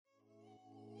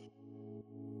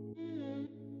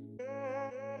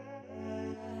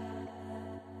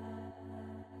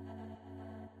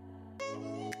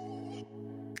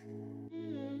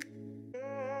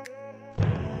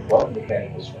to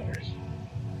Casual Swingers.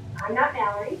 I'm not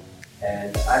Mallory.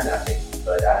 And I'm nothing,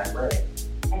 but I'm Ray.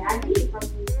 And I'm Dee from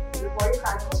the Euphoria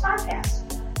Chronicles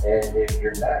podcast. And if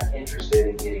you're not interested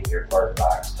in getting your fart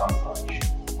box tongue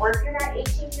punched, or if you're not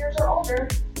 18 years or older,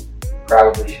 you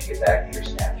probably should get back to your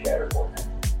Snapchat or Fortnite.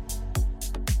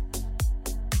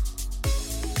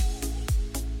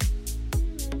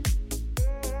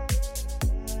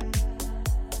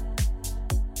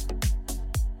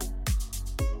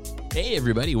 Hey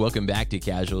everybody, welcome back to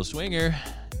Casual Swinger.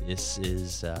 This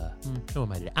is, who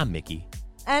am I today? I'm Mickey.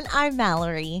 And I'm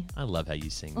Mallory. I love how you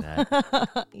sing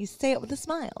that. You say it with a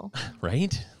smile.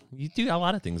 Right? You do a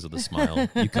lot of things with a smile.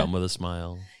 You come with a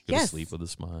smile. Go to Yes. sleep with a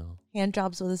smile. Hand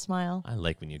jobs with a smile. I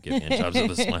like when you give hand jobs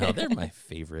with a smile. They're my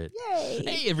favorite. Yay.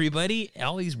 Hey everybody,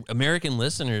 all these American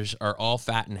listeners are all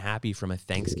fat and happy from a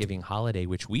Thanksgiving holiday,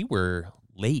 which we were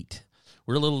late.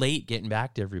 We're a little late getting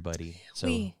back to everybody. So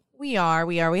We are.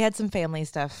 We had some family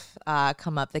stuff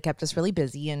come up that kept us really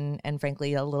busy and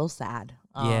frankly a little sad.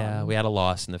 Yeah, we had a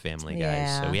loss in the family, guys.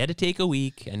 Yeah. So we had to take a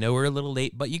week. I know we're a little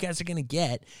late, but you guys are going to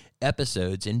get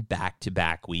episodes in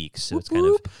back-to-back weeks. So it's kind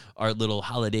of our little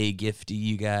holiday gift to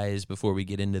you guys before we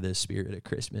get into the spirit of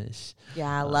Christmas.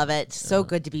 Yeah, I love it. So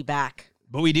good to be back.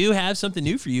 But we do have something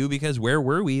new for you because where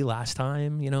were we last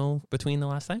time, between the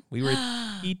last time? We were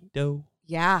at Quito.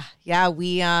 Yeah,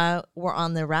 we were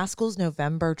on the Rascals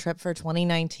November trip for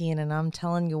 2019, and I'm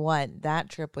telling you what, that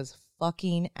trip was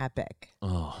fucking epic.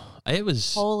 Oh, it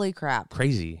was Holy crap.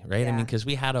 crazy, right? I Yeah. mean, because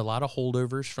we had a lot of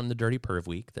holdovers from the Dirty Perv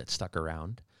Week that stuck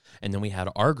around. And then we had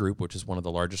our group, which is one of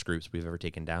the largest groups we've ever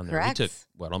taken down there. Correct. We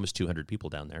took, almost 200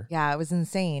 people down there. Yeah, it was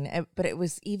insane. But it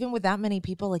was, even with that many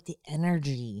people, like the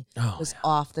energy was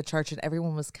off the charts, and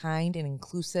everyone was kind and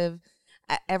inclusive.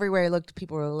 Everywhere I looked,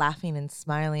 people were laughing and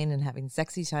smiling and having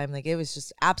sexy time. Like, it was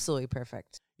just absolutely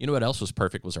perfect. You know what else was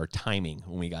perfect was our timing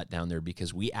when we got down there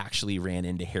because we actually ran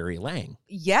into Harry Lang.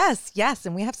 Yes.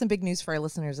 And we have some big news for our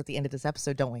listeners at the end of this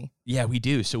episode, don't we? Yeah, we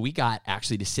do. So we got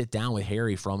actually to sit down with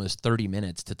Harry for almost 30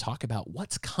 minutes to talk about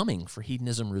what's coming for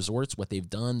Hedonism Resorts, what they've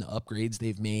done, the upgrades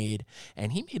they've made.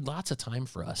 And he made lots of time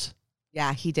for us.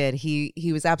 Yeah, he did.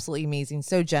 He was absolutely amazing,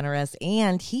 so generous.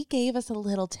 And he gave us a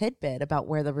little tidbit about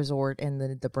where the resort and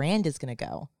the brand is going to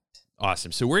go.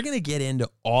 Awesome. So we're going to get into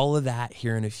all of that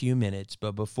here in a few minutes.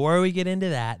 But before we get into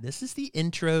that, this is the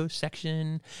intro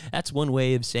section. That's one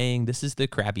way of saying this is the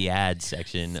crappy ad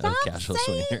section of Casual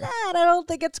saying Swinger. that. I don't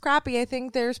think it's crappy. I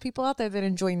think there's people out there that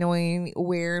enjoy knowing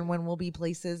where and when we'll be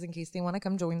places in case they want to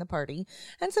come join the party.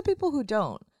 And some people who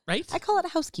don't. Right? I call it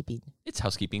housekeeping. It's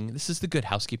housekeeping. This is the good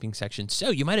housekeeping section. So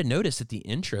you might have noticed that the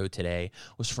intro today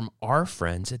was from our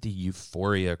friends at the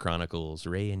Euphoria Chronicles,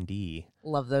 Ray and Dee.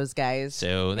 Love those guys.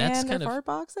 So that's and kind their of fart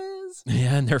boxes.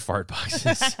 Yeah, and their fart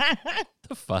boxes.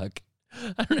 The fuck?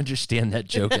 I don't understand that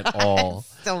joke at all.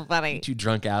 So funny. Two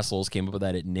drunk assholes came up with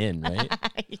that at NIN, right?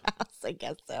 Yes, I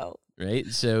guess so. Right?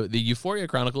 So the Euphoria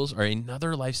Chronicles are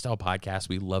another lifestyle podcast.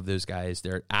 We love those guys.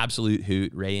 They're absolute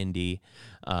hoot, Ray and Dee.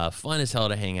 Fun as hell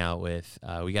to hang out with.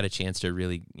 We got a chance to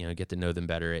really, get to know them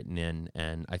better at NIN.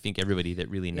 And I think everybody that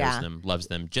really knows them, loves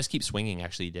them. Just Keep Swinging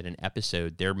actually did an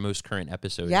episode. Their most current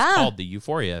episode is called The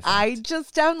Euphoria Effect. I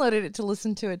just downloaded it to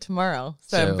listen to it tomorrow.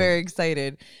 So I'm very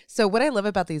excited. So what I love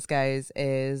about these guys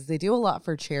is they do a lot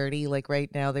for charity. Like right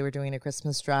now they were doing a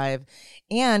Christmas drive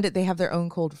and they have their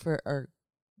own code for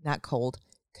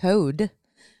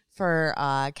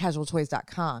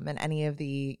casualtoys.com, and any of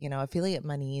the, affiliate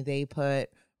money they put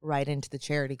right into the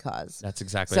charity cause. That's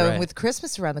exactly right. right. So with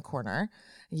Christmas around the corner,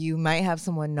 you might have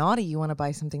someone naughty, you want to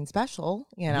buy something special,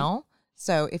 know?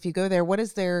 So if you go there, what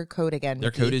is their code again? Their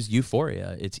Mickey? code is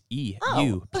Euphoria. It's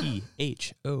EUPHORIA.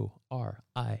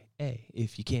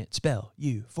 If you can't spell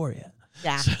Euphoria.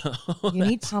 Yeah. So You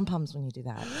need pom-poms when you do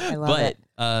that. I love it.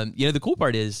 The cool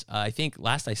part is, I think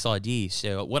last I saw Dee,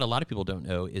 so what a lot of people don't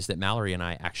know is that Mallory and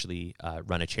I actually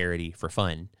run a charity for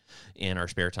fun in our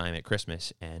spare time at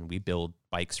Christmas, and we build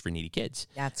bikes for needy kids.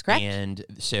 That's correct. And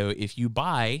so if you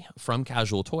buy from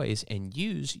Casual Toys and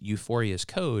use Euphoria's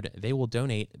code, they will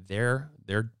donate their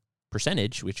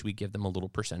percentage, which we give them a little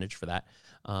percentage for that,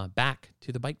 back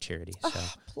to the bike charity. So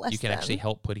you can actually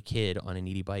help put a kid on a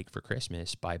needy bike for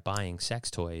Christmas by buying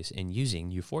sex toys and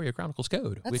using Euphoria Chronicles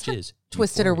code, which is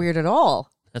twisted or Euphoria. weird at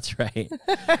all. That's right.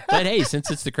 But hey, since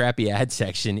it's the crappy ad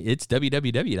section, it's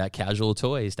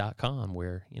www.casualtoys.com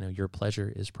where, your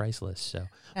pleasure is priceless. So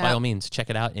by all means, check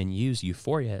it out and use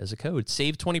Euphoria as a code.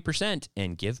 Save 20%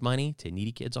 and give money to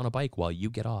needy kids on a bike while you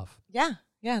get off. Yeah.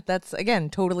 Yeah, that's, again,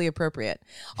 totally appropriate.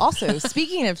 Also,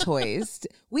 speaking of toys,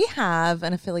 we have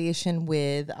an affiliation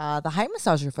with the Hype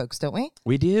Massager folks, don't we?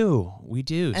 We do.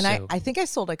 And So, I think I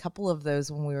sold a couple of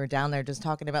those when we were down there just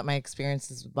talking about my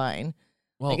experiences with mine.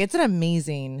 well, Like, it's an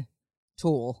amazing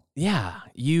tool. yeah,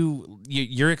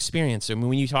 your experience. I mean,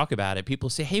 when you talk about it, people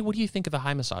say, "Hey, what do you think of the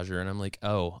High Massager?" And I'm like,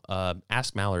 "Oh,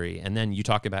 ask Mallory." And then you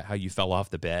talk about how you fell off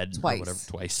the bed Twice. or whatever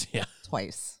twice. Yeah.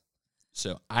 Twice.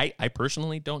 So I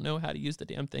personally don't know how to use the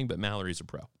damn thing, but Mallory's a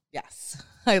pro. Yes.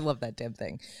 I love that damn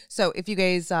thing. So if you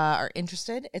guys are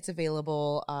interested, it's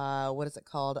available. What is it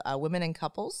called? Women and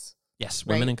Couples. Yes,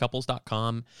 Right.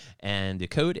 womenandcouples.com, and the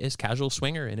code is Casual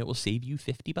Swinger, and it will save you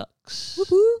 $50.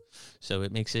 Woo-hoo. So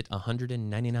it makes it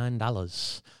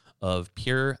 $199 of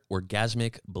pure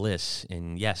orgasmic bliss.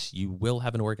 And yes, you will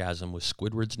have an orgasm with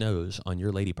Squidward's nose on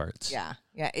your lady parts. Yeah.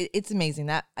 Yeah. It's amazing.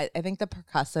 That I think the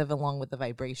percussive, along with the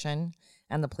vibration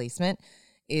and the placement,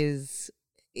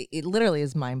 it literally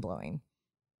is mind blowing.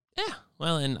 Yeah.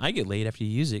 Well, and I get laid after you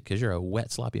use it because you're a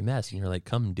wet, sloppy mess, and you're like,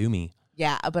 "Come do me."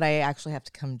 Yeah, but I actually have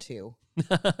to come too.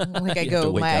 Like I You have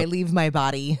to wake I up. leave my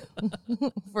body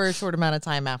for a short amount of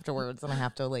time afterwards, and I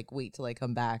have to like wait till I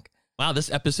come back. Wow,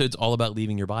 this episode's all about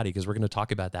leaving your body because we're going to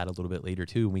talk about that a little bit later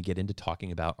too when we get into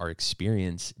talking about our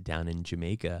experience down in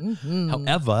Jamaica. Mhm.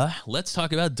 However, let's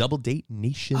talk about Double Date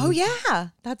Nation. Oh yeah,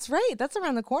 that's right. That's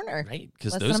around the corner. Right,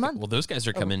 because Less than a month. those guys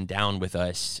are coming down with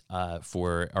us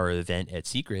for our event at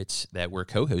Secrets that we're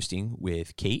co-hosting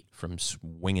with Kate from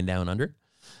Swinging Down Under,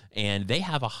 and they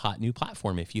have a hot new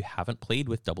platform. If you haven't played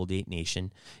with Double Date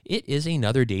Nation, it is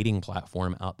another dating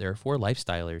platform out there for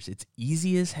lifestylers. It's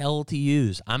easy as hell to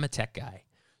use. I'm a tech guy,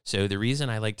 so the reason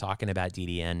I like talking about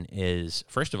DDN is,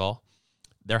 first of all,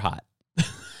 they're hot.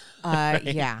 Right?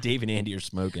 Yeah. Dave and Andy are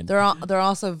smoking. They're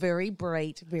also very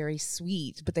bright, very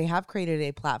sweet, but they have created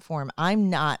a platform.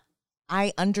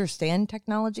 I understand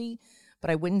technology, but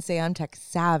I wouldn't say I'm tech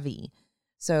savvy.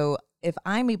 So if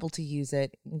I'm able to use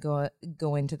it,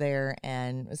 go into there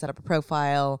and set up a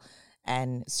profile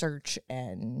and search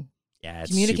and yeah,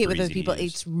 it's communicate super with other easy to people,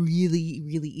 use. it's really,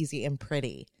 really easy and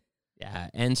pretty.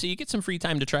 Yeah, and so you get some free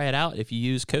time to try it out. If you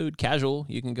use code CASUAL,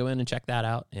 you can go in and check that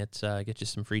out. It's get you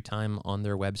some free time on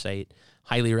their website.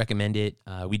 Highly recommend it.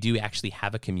 We do actually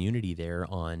have a community there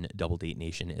on Double Date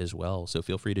Nation as well, so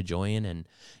feel free to join. And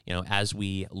as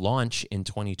we launch in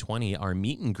 2020 our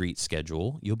meet and greet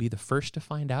schedule, you'll be the first to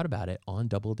find out about it on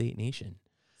Double Date Nation.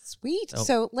 Sweet. Oh.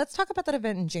 So let's talk about that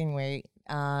event in January.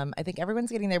 I think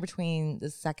everyone's getting there between the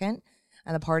 2nd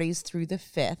and the party's through the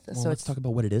 5th. Well, so let's talk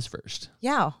about what it is first.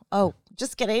 Yeah. Oh,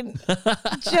 just kidding.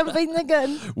 Jumping the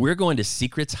gun. We're going to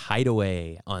Secrets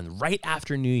Hideaway on right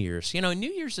after New Year's. New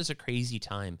Year's is a crazy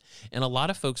time, and a lot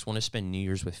of folks want to spend New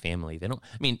Year's with family.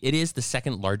 It is the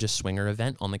second largest swinger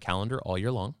event on the calendar all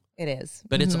year long, It is.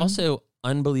 but it's Mhm. also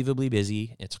unbelievably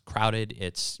busy. It's crowded.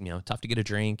 It's, tough to get a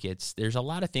drink. There's a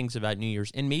lot of things about New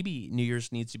Year's, and maybe New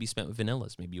Year's needs to be spent with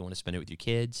vanillas. Maybe you want to spend it with your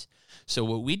kids. So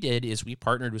what we did is we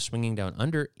partnered with Swinging Down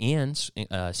Under and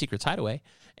Secrets Hideaway,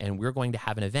 and we're going to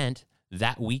have an event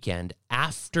that weekend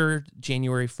after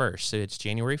January 1st. So it's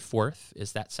January 4th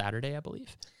is that Saturday, I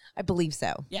believe. I believe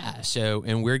so. Yeah. So,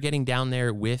 and we're getting down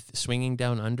there with Swinging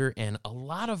Down Under, and a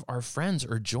lot of our friends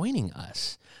are joining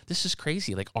us. This is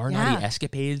crazy. Like Our Naughty Yeah.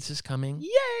 Escapades is coming.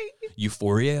 Yay.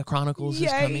 Euphoria Chronicles is Yay.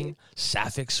 coming.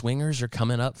 Sapphic Swingers are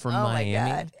coming up from Oh Miami. my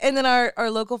God. And then our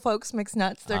local folks, Mixed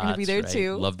Nuts, they're going to be there That's right.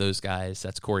 too. Love those guys.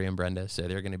 That's Corey and Brenda. So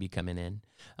they're going to be coming in.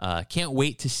 Can't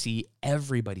wait to see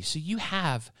everybody. So you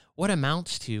have what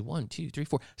amounts to 1, 2, 3,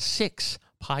 4, 6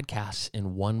 podcasts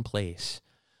in one place.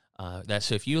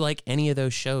 So if you like any of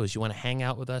those shows, you want to hang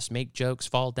out with us, make jokes,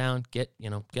 fall down, get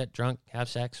drunk, have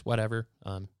sex, whatever.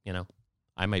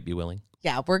 I might be willing.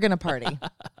 Yeah, we're going to party.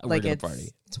 We're like gonna it's party.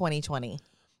 2020.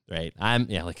 Right.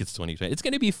 Like it's 2020. It's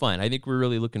going to be fun. I think we're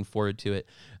really looking forward to it.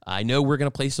 I know we're going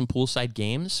to play some poolside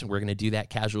games. We're going to do that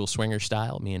casual swinger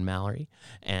style, me and Mallory.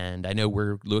 And I know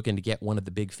we're looking to get one of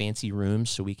the big fancy rooms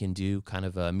so we can do kind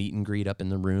of a meet and greet up in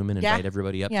the room and invite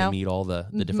everybody up Yeah. to meet all the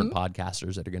different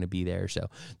podcasters that are going to be there. So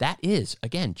that is,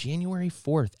 again, January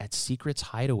 4th at Secrets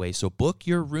Hideaway. So book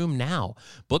your room now.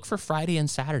 Book for Friday and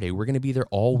Saturday. We're going to be there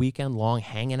all weekend long,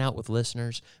 hanging out with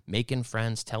listeners, making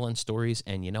friends, telling stories.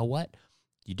 And you know what?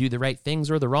 You do the right things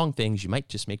or the wrong things, you might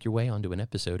just make your way onto an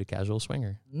episode of Casual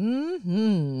Swinger.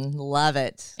 Love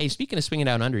it. Hey, speaking of Swinging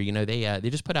Down Under, they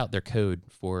just put out their code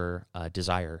for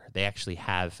Desire. They actually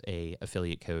have a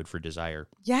affiliate code for Desire.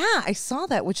 Yeah, I saw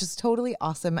that, which is totally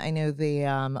awesome. I know they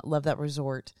love that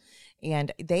resort.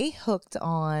 and they hooked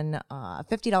on a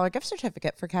 $50 gift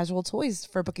certificate for Casual Toys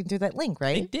for booking through that link, They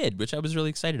right? did, which I was really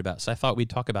excited about. So I thought we'd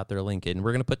talk about their link, and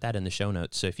we're going to put that in the show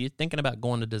notes. So if you're thinking about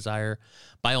going to Desire,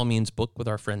 by all means, book with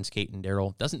our friends Kate and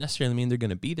Daryl. Doesn't necessarily mean they're going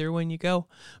to be there when you go,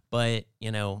 but,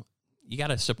 you know, you got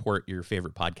to support your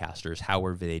favorite podcasters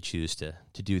however they choose to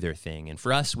do their thing. And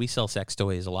for us, we sell sex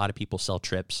toys. A lot of people sell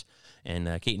trips.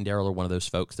 And Kate and Daryl are one of those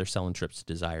folks. They're selling trips to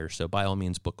Desire. So by all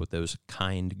means, book with those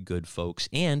kind, good folks.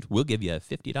 And we'll give you a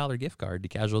 $50 gift card to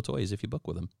Casual Toys if you book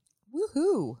with them.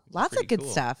 Woohoo! Lots of pretty good cool.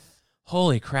 stuff.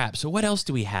 Holy crap. So what else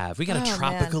do we have? We got a Oh,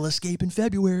 tropical escape in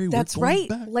February. That's We're going right.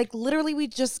 back. Like literally, we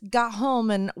just got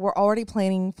home and we're already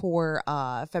planning for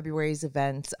February's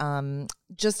event.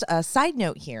 Just a side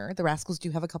note here: the Rascals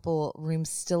do have a couple rooms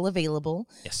still available.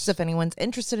 Yes. So if anyone's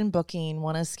interested in booking,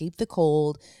 want to escape the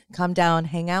cold, come down,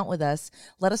 hang out with us,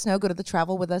 let us know. Go to the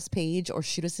Travel With Us page or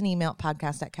shoot us an email at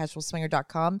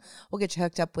podcast@casualswinger.com. We'll get you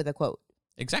hooked up with a quote.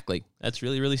 Exactly. That's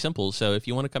really, really simple. So if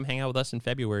you want to come hang out with us in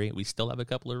February, we still have a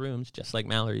couple of rooms, just like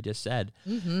Mallory just said.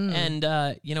 Mm-hmm.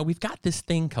 And, you know, we've got this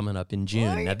thing coming up in June.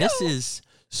 I Now, this is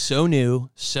so new,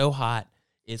 so hot.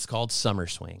 It's called Summer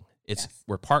Swing.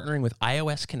 We're partnering with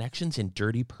iOS Connections and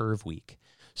Dirty Perv Week.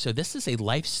 So this is a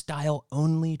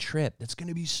lifestyle-only trip that's going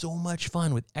to be so much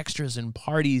fun with extras and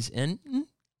parties and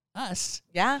us.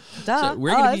 Yeah, duh. So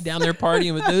we're going to be us. down there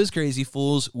partying with those crazy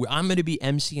fools. I'm going to be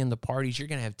emceeing the parties. You're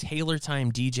going to have Taylor Time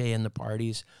DJ in the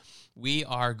parties. We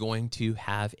are going to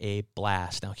have a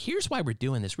blast. Now, here's why we're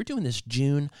doing this. We're doing this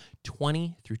June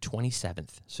 20 through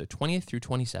 27th. So 20th through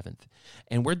 27th.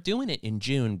 And we're doing it in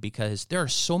June because there are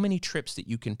so many trips that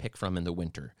you can pick from in the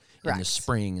winter, in the Correct.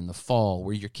 spring, in the fall,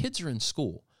 where your kids are in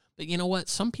school. But you know what?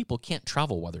 Some people can't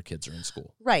travel while their kids are in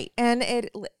school. Right. And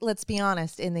let's be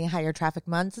honest, in the higher traffic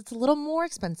months, it's a little more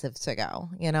expensive to go,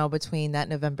 between that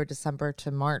November, December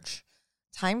to March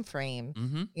time frame.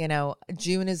 Mm-hmm.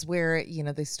 June is where,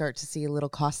 they start to see a little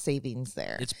cost savings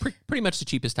there. It's pretty much the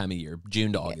cheapest time of year,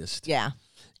 June to August. Yeah.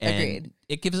 And Agreed.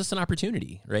 it gives us an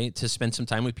opportunity, right, to spend some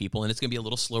time with people. And it's going to be a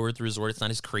little slower at the resort. It's not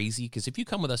as crazy because if you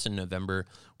come with us in November,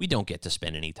 we don't get to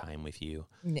spend any time with you.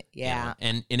 Yeah.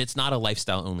 You know? And it's not a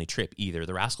lifestyle-only trip either.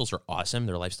 The Rascals are awesome.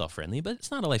 They're lifestyle-friendly, but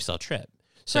it's not a lifestyle trip.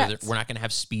 So Correct. we're not going to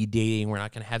have speed dating. We're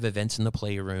not going to have events in the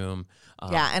playroom.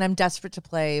 Yeah. And I'm desperate to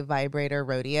play vibrator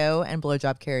rodeo and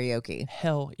blowjob karaoke.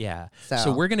 Hell yeah. So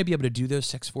So we're going to be able to do those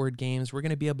sex forward games. We're going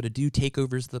to be able to do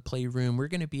takeovers of the playroom. We're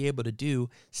going to be able to do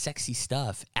sexy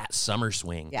stuff at Summer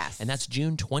Swing. Yes. And that's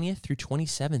June 20th through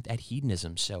 27th at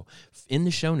Hedonism. So in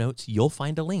the show notes, you'll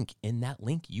find a link. In that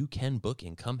link, you can book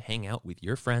and come hang out with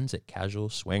your friends at Casual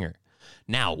Swinger.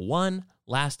 Now, one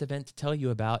last event to tell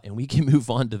you about, and we can move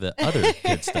on to the other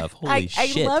good stuff. Holy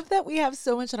shit. I love that we have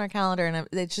so much on our calendar, and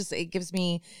it gives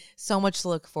me so much to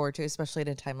look forward to, especially at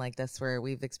a time like this where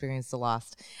we've experienced a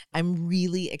loss. I'm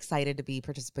really excited to be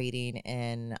participating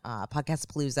in Podcast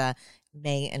Palooza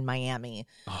May in Miami.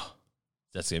 Oh,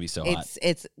 that's going to be so hot.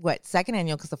 It's what, second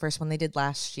annual, because the first one they did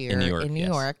last year In New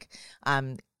York,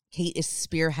 yes. Kate is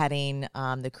spearheading,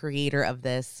 the creator of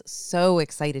this. So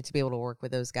excited to be able to work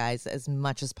with those guys as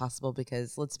much as possible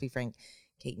because, let's be frank,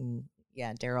 Kate and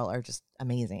Daryl are just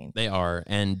amazing. They are.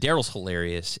 And Daryl's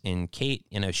hilarious. And Kate,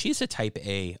 she's a type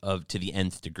A to the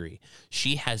nth degree.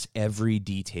 She has every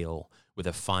detail with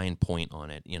a fine point on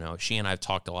it. She and I have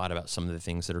talked a lot about some of the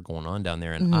things that are going on down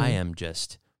there. And I am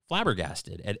just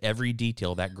flabbergasted at every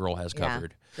detail that girl has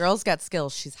covered. Girl's got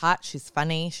skills. She's hot. She's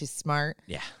funny. She's smart.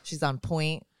 Yeah. She's on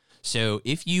point. So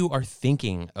if you are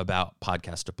thinking about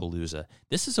Podcastapalooza,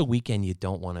 this is a weekend you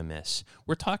don't want to miss.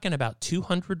 We're talking about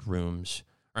 200 rooms.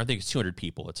 Or I think it's 200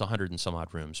 people. It's 100 and some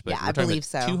odd rooms. But Yeah, we're I talking believe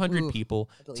about so. 200 Ooh,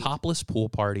 people, I believe. topless pool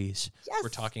parties. Yes. We're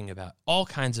talking about all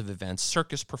kinds of events,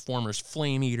 circus performers,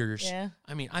 flame eaters. Yeah.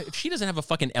 I mean, if she doesn't have a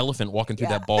fucking elephant walking through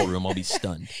Yeah. that ballroom, I'll be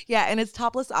stunned. Yeah, and it's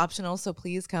topless optional, so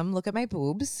please come look at my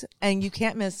boobs. And you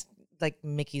can't miss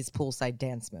Mickey's poolside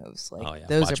dance moves. Oh, yeah.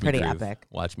 Those Watch are me pretty groove. epic.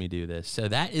 Watch me do this. So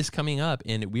that is coming up,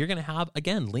 and we're going to have,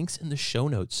 again, links in the show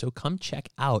notes. So come check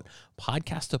out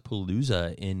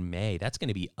Podcastapalooza in May. That's going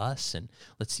to be us, and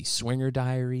let's see, Swinger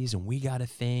Diaries, and We Got a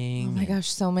Thing. Oh my gosh,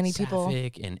 so many people.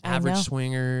 Sapphic and I Average know.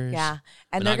 Swingers. Yeah.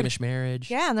 And they're gonna, Monogamish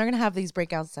Marriage. and they're gonna have these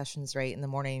breakout sessions right in the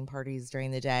morning, parties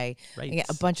during the day. Right. Yeah,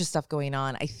 a bunch of stuff going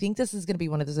on. I think this is gonna be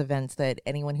one of those events that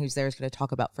anyone who's there is gonna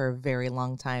talk about for a very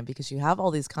long time because you have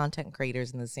all these content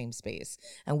creators in the same space.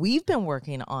 And we've been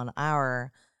working on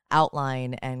our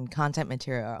outline and content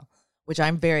material, which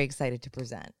I'm very excited to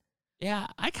present. Yeah,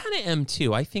 I kind of am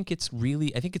too. I think it's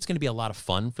going to be a lot of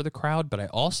fun for the crowd, but I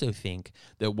also think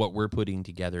that what we're putting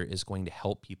together is going to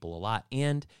help people a lot.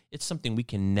 And it's something we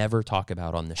can never talk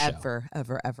about on the show.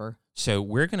 Ever. So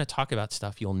we're going to talk about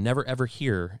stuff you'll never, ever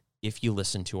hear if you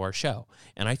listen to our show.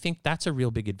 And I think that's a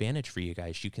real big advantage for you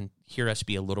guys. You can hear us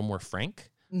be a little more frank,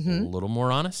 a little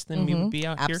more honest than we would be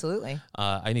out here. Absolutely.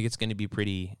 I think it's going to be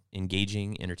pretty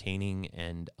engaging, entertaining,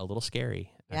 and a little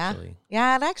scary, actually.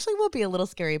 Yeah, it actually will be a little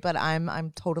scary, but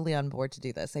I'm totally on board to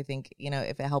do this. I think,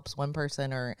 if it helps one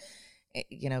person or,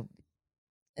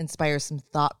 inspires some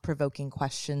thought-provoking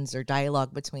questions or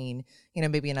dialogue between,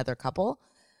 maybe another couple,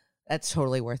 that's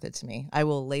totally worth it to me. I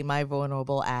will lay my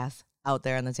vulnerable ass out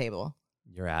there on the table.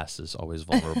 Your ass is always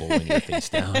vulnerable when you're face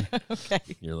down. Okay.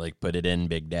 You're like, put it in,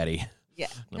 Big Daddy. Yeah.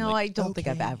 I'm No, like, I don't think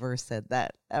I've ever said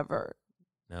that, ever.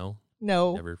 No?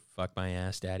 No. Never fuck my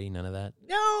ass, Daddy? None of that?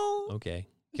 No. Okay.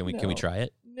 Can we No. try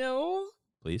it, No.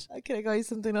 please? Can I call you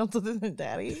something else other than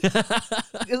daddy? Because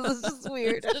it's just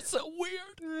weird. It's so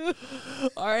weird.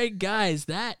 All right, guys,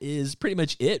 that is pretty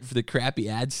much it for the crappy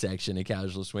ad section of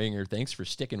Casual Swinger. Thanks for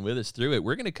sticking with us through it.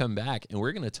 We're going to come back and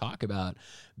we're going to talk about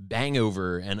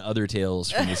Bangover and other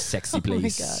tales from this sexy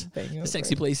place. Oh my God, Bangover. The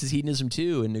sexy place is Hedonism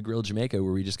 2 in Negril, Jamaica,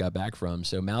 where we just got back from.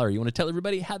 So, Mallory, you want to tell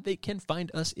everybody how they can find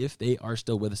us if they are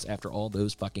still with us after all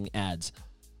those fucking ads?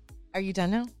 Are you done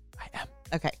now? I am.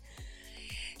 Okay.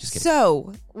 Just kidding.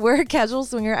 So we're Casual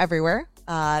Swinger everywhere.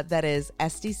 That is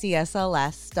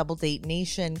SDCSLS, Double Date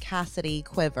Nation, Cassidy,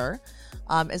 Quiver,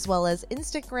 as well as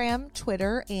Instagram,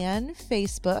 Twitter, and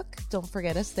Facebook. Don't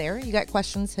forget us there. You got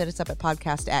questions, hit us up at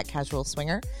podcast@Casual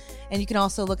Swinger. And you can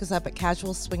also look us up at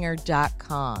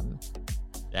casualswinger.com.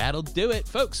 That'll do it,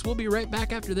 folks. We'll be right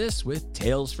back after this with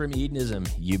Tales from Hedonism.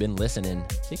 You've been listening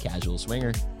to Casual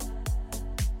Swinger.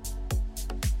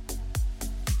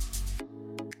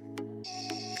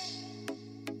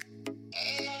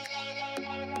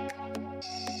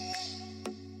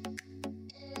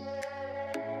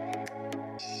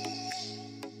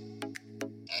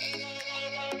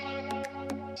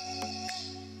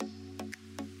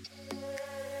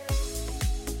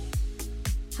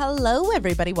 Hello,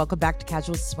 everybody. Welcome back to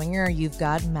Casual Swinger. You've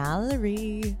got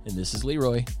Mallory. And this is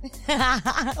Leroy.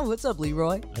 What's up,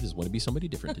 Leroy? I just want to be somebody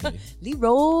different today.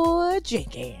 Leroy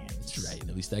Jenkins. That's right.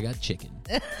 At least I got chicken.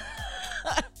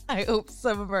 I hope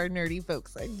some of our nerdy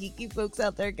folks and geeky folks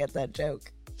out there get that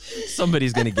joke.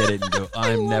 Somebody's going to get it and go,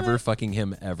 I'm love never it. fucking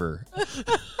him ever.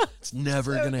 It's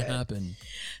never going to happen.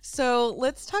 So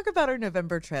let's talk about our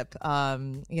November trip.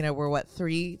 We're what,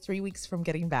 three weeks from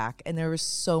getting back, and there was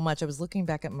so much. I was looking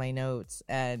back at my notes,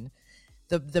 and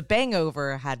the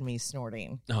Bangover had me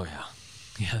snorting. Oh, yeah.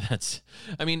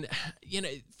 Yeah,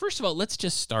 first of all, let's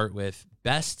just start with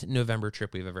best November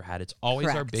trip we've ever had. It's always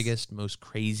our Correct. biggest, most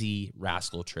crazy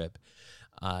rascal trip.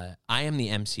 I am the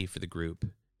MC for the group,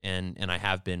 and I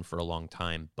have been for a long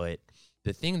time, but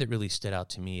the thing that really stood out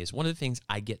to me is one of the things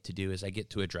I get to do is I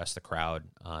get to address the crowd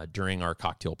during our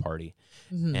cocktail party.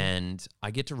 Mm-hmm. And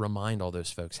I get to remind all those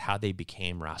folks how they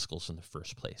became Rascals in the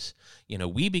first place.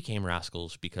 We became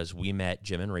Rascals because we met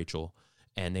Jim and Rachel,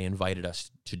 and they invited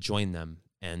us to join them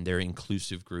and their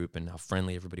inclusive group and how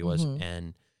friendly everybody was. Mhm.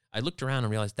 And I looked around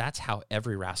and realized that's how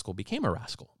every Rascal became a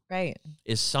Rascal. Right.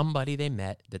 Is somebody they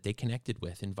met that they connected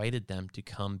with, invited them to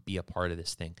come be a part of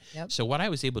this thing. Yep. So what I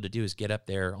was able to do is get up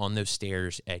there on those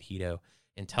stairs at Hedo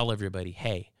and tell everybody,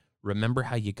 hey, remember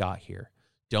how you got here.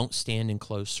 Don't stand in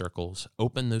closed circles.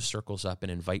 Open those circles up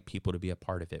and invite people to be a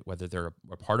part of it, whether they're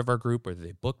a part of our group, whether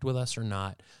they booked with us or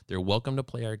not. They're welcome to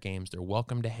play our games. They're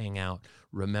welcome to hang out.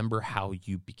 Remember how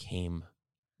you became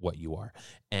what you are.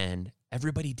 And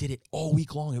everybody did it all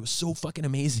week long. It was so fucking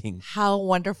amazing. How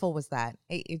wonderful was that?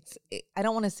 I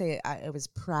don't want to say I was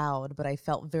proud, but I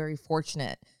felt very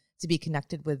fortunate to be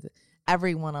connected with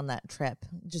everyone on that trip.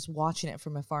 Just watching it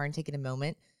from afar and taking a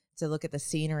moment to look at the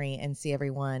scenery and see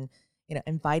everyone,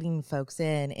 inviting folks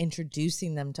in,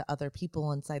 introducing them to other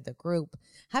people inside the group,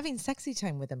 having sexy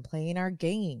time with them, playing our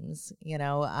games,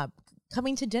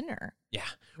 coming to dinner. Yeah.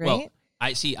 Right? Well,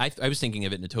 I see. I was thinking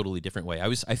of it in a totally different way.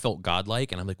 I felt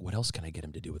godlike, and I'm like, what else can I get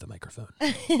him to do with a microphone?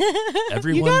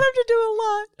 Everyone, you got him to do a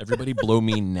lot. Everybody, blow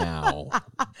me now.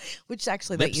 Which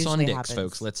actually that Lips on usually dicks, happens.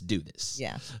 folks. Let's do this.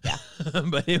 Yeah, yeah.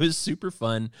 But it was super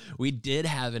fun. We did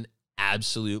have an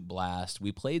absolute blast.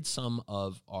 We played some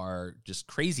of our just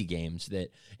crazy games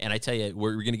and I tell you,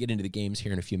 we're going to get into the games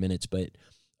here in a few minutes, but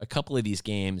a couple of these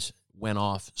games went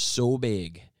off so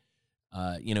big.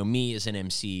 Me as an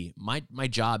MC, my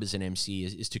job as an MC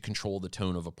is to control the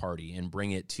tone of a party and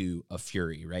bring it to a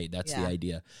fury, right? That's the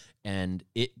idea. And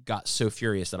it got so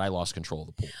furious that I lost control of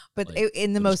the pool. But Like,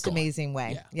 in the it was most gone. amazing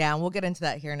way. Yeah. Yeah, and we'll get into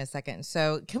that here in a second.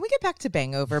 So can we get back to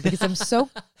Bangover? Because I'm so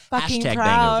fucking Hashtag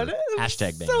proud. Bangover. I'm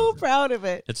Hashtag so Bangover. proud of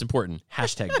it. It's important.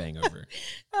 Hashtag Bangover.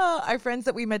 Our friends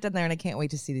that we met down there, and I can't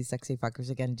wait to see these sexy fuckers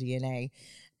again, DNA.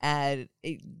 And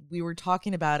we were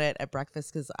talking about it at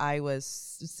breakfast because I was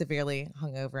severely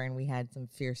hungover and we had some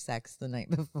fierce sex the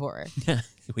night before. Yeah,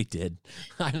 we did.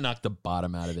 I knocked the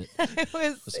bottom out of it. It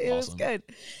was awesome. good.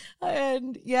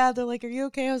 And yeah, they're like, "Are you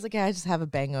okay?" I was like, "Yeah, I just have a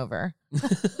bangover."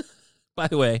 By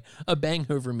the way, a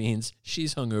bangover means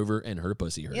she's hungover and her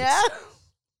pussy hurts. Yeah.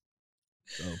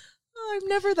 So Oh, I'm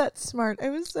never that smart. I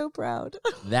was so proud.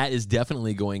 that is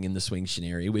definitely going in the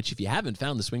Swingtionary, which if you haven't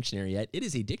found the Swingtionary yet, it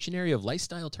is a dictionary of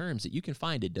lifestyle terms that you can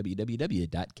find at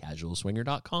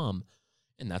www.casualswinger.com.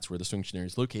 And that's where the Swingtionary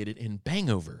is located in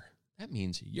Bangover. That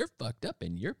means you're fucked up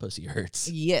and your pussy hurts.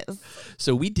 Yes.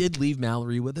 So we did leave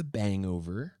Mallory with a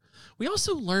bangover. We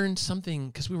also learned something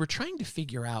because we were trying to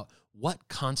figure out what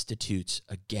constitutes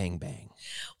a gangbang.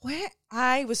 Where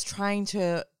I was trying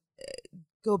to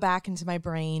go back into my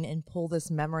brain and pull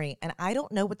this memory, and I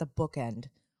don't know what the bookends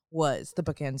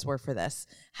were for this.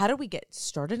 How did we get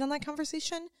started on that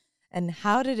conversation, and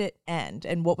how did it end,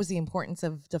 and what was the importance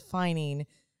of defining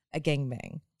a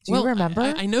gangbang? Do you remember?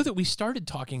 I know that we started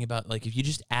talking about, like, if you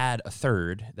just add a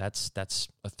third, that's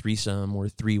a threesome or a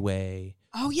three-way.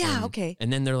 Oh, yeah, And- okay.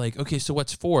 And then they're like, okay, so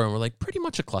what's four? And we're like, pretty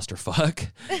much a clusterfuck.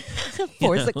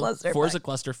 Four's a clusterfuck. Four's a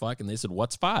clusterfuck. And they said,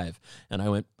 what's five? And I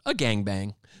went, a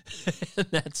gangbang. And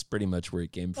that's pretty much where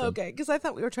it came from. Okay, because I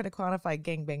thought we were trying to quantify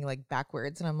gangbang like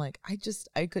backwards, and I'm like, I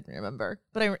couldn't remember,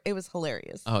 but it was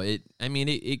hilarious. Oh, it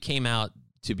came out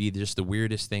to be just the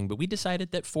weirdest thing, but we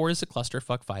decided that 4 is a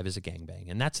clusterfuck, 5 is a gangbang,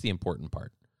 and that's the important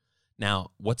part.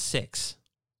 Now, what's 6?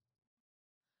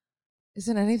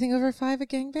 Isn't anything over 5 a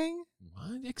gangbang?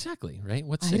 What? Exactly, right?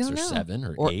 What's I 6 don't or know. 7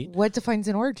 or Or 8? what defines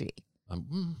an orgy? Well,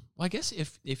 I guess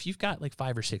if you've got like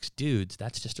 5 or 6 dudes,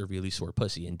 that's just a really sore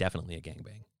pussy and definitely a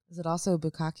gangbang. Is it also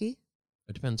bukkake?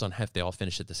 It depends on if they all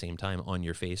finish at the same time on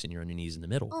your face and you're on your knees in the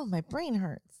middle. Oh, my brain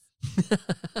hurts.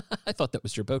 I thought that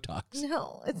was your Botox.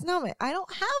 No, it's not my. I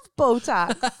don't have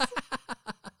Botox.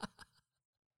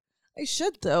 I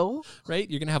should though. Right?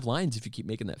 You're going to have lines if you keep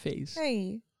making that face.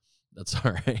 Hey. That's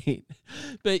all right.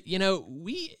 But,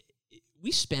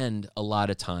 we spend a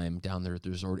lot of time down there at the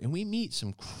resort and we meet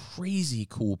some crazy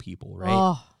cool people, right?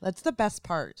 Oh, that's the best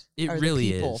part. It are the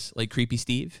really people. is. Like Creepy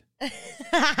Steve.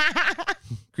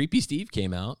 Creepy Steve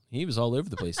came out. He was all over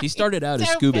the place. He started out as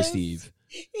So Scuba pissed. Steve.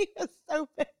 He was so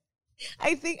bad.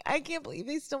 I can't believe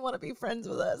they still want to be friends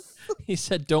with us. He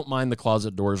said, don't mind the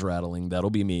closet doors rattling. That'll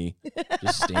be me.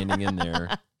 Just standing in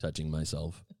there, touching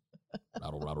myself.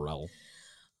 Rattle, rattle, rattle.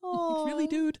 Oh, Really,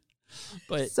 dude?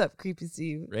 But, What's up, Creepy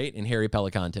Steve? right? And Harry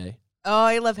Pelicante. Oh,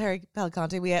 I love Harry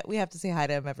Pelicante. We have to say hi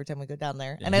to him every time we go down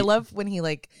there. Yeah, And I love when he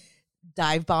like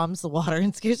dive bombs the water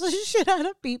and scares the shit out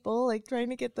of people, like trying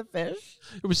to get the fish.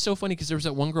 It was so funny because there was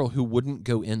that one girl who wouldn't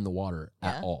go in the water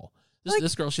at Yeah. all. Like-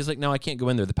 This girl, she's like, no, I can't go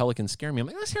in there. The pelicans scare me. I'm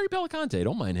like, that's Harry Pelicante.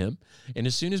 Don't mind him. And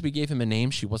as soon as we gave him a name,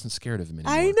 she wasn't scared of him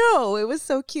anymore. I know. It was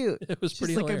so cute. It was She's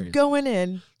pretty like, hilarious. I'm going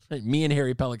in. Me and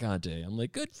Harry Pelicante. I'm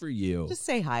like, good for you. Just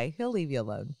say hi. He'll leave you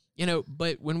alone.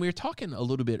 But when we were talking a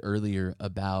little bit earlier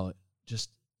about just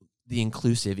the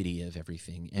inclusivity of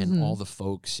everything and Mhm. all the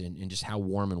folks and just how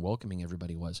warm and welcoming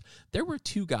everybody was, there were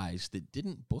 2 guys that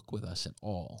didn't book with us at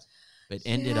all, but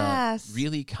ended up Yes.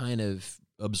 really kind of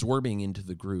absorbing into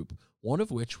the group, one of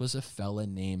which was a fella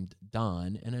named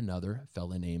Don and another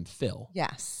fella named Phil.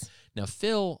 Yes. Now,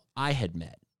 Phil, I had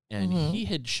met, and Mhm. he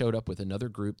had showed up with another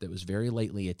group that was very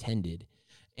lightly attended,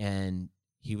 and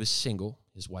he was single.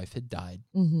 His wife had died,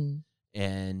 Mm-hmm.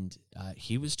 and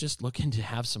he was just looking to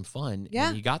have some fun. Yeah.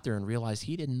 And he got there and realized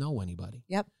he didn't know anybody.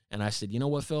 Yep. And I said, you know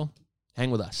what, Phil?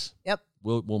 Hang with us. Yep.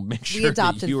 We'll make We sure that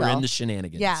adopted you are in Phil. the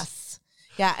shenanigans. Yes.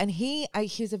 Yeah. And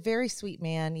he's a very sweet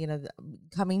man.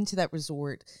 Coming to that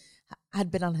resort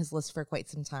had been on his list for quite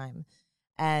some time.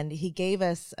 And he gave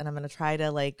us, and I'm going to try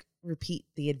to like repeat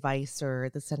the advice or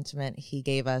the sentiment he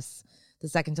gave us the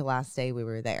second to last day we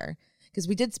were there. Because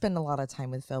we did spend a lot of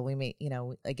time with Phil. We made,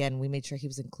 we made sure he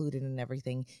was included in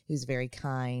everything. He was very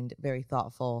kind, very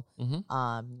thoughtful,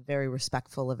 Mhm. very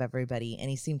respectful of everybody, and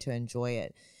he seemed to enjoy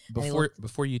it. And he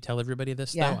Before you tell everybody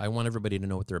this, Yeah. though, I want everybody to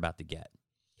know what they're about to get.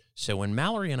 So when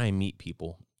Mallory and I meet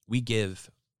people, we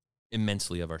give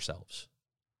immensely of ourselves.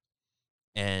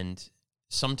 And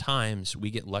sometimes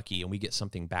we get lucky and we get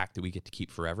something back that we get to keep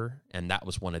forever. And that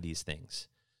was one of these things.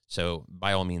 So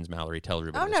by all means, Mallory, tell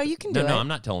everybody. Oh, this. no, But you can do No, it. I'm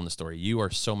not telling the story. You are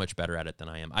so much better at it than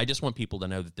I am. I just want people to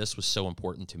know that this was so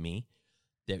important to me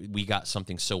that we got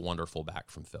something so wonderful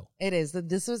back from Phil. It is.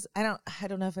 This was, I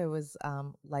don't know if it was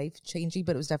life changing,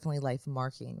 but it was definitely life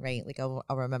marking, right? Like I'll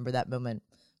remember that moment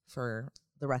for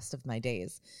the rest of my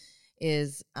days.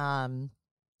 Is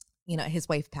his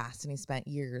wife passed and he spent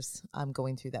years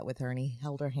going through that with her, and he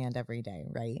held her hand every day,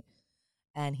 right?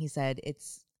 And he said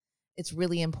it's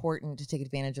really important to take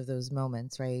advantage of those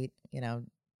moments, right? You know,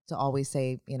 to always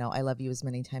say, you know, I love you as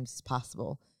many times as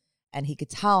possible. And he could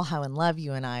tell how in love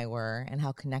you and I were and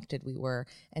how connected we were.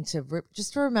 And to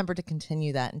just to remember to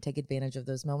continue that and take advantage of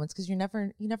those moments, because you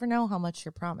never know how much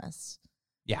you're promised.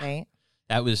 Yeah. Right?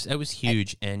 That was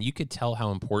huge. And you could tell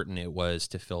how important it was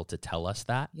to Phil to tell us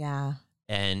that. Yeah.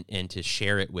 And to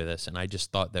share it with us. And I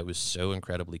just thought that was so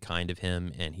incredibly kind of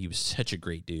him. And he was such a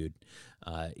great dude.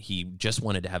 He just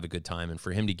wanted to have a good time. And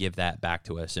for him to give that back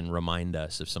to us and remind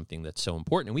us of something that's so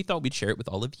important. And we thought we'd share it with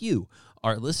all of you,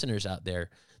 our listeners out there,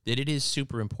 that it is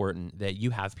super important that you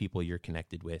have people you're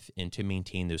connected with and to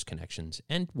maintain those connections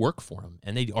and work for them.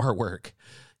 And they are work,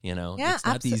 you know, Yeah, it's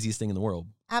not the easiest thing in the world.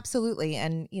 Absolutely.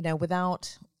 And, you know,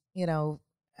 without, you know,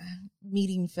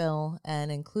 meeting Phil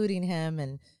and including him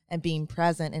and being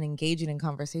present and engaging in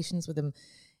conversations with him,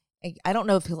 I don't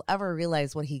know if he'll ever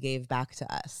realize what he gave back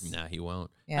to us. No, he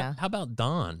won't. Yeah. How about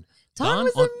Don? Don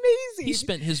was amazing. He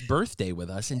spent his birthday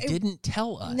with us and didn't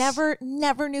tell us. Never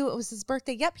knew it was his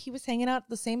birthday. Yep, he was hanging out at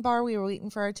the same bar. We were waiting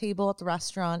for our table at the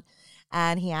restaurant,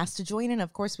 and he asked to join in.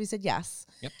 Of course, we said yes.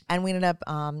 Yep. And we ended up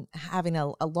having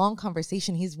a long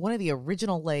conversation. He's one of the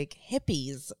original like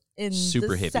hippies in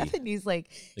super the hippie. 70s.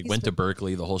 Like went to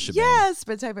Berkeley, the whole shebang. Yeah,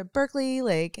 spent time at Berkeley,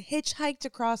 like hitchhiked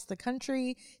across the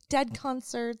country, Dead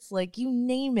concerts, like you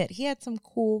name it. He had some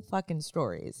cool fucking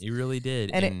stories. He really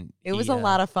did. And it was a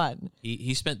lot of fun.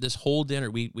 He spent this whole dinner.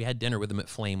 We had dinner with him at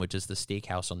Flame, which is the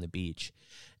steakhouse on the beach.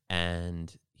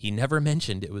 And he never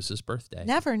mentioned it was his birthday.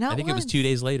 Never, not I think once. It was 2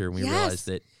 days later when we realized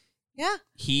that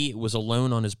he was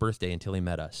alone on his birthday until he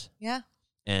met us. Yeah.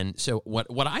 And so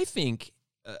what I think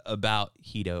about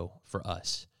Hito for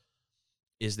us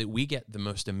is that we get the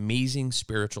most amazing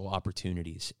spiritual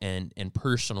opportunities and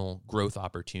personal growth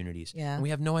opportunities. Yeah. And we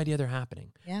have no idea they're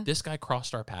happening. Yeah. This guy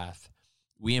crossed our path.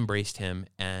 We embraced him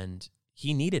and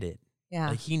he needed it. Yeah.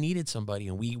 Like he needed somebody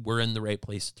and we were in the right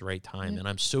place at the right time. And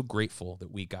I'm so grateful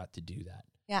that we got to do that.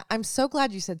 Yeah. I'm so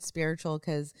glad you said spiritual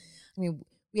because, I mean,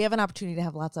 we have an opportunity to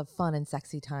have lots of fun and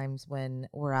sexy times when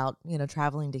we're out, you know,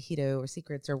 traveling to Hito or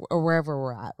Secrets or wherever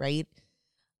we're at, right?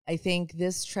 I think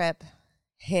this trip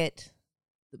hit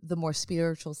the more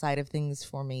spiritual side of things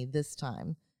for me this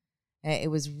time. It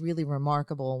was really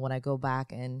remarkable when I go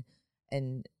back and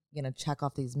you know, check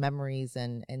off these memories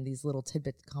and these little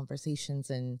tidbit conversations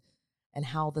and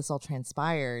how this all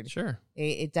transpired. Sure.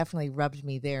 It definitely rubbed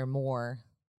me there more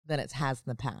than it has in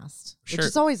the past, Sure. which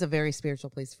is always a very spiritual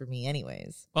place for me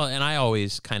anyways. Well, and I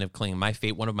always kind of claim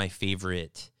one of my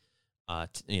favorite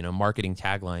marketing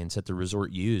taglines that the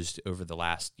resort used over the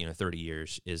last 30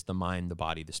 years is the mind, the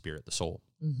body, the spirit, the soul.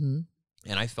 Mm-hmm.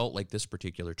 And I felt like this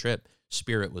particular trip,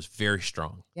 spirit was very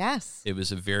strong. Yes. It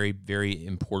was a very, very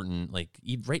important, like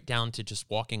right down to just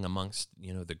walking amongst,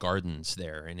 the gardens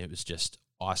there. And it was just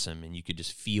awesome. And you could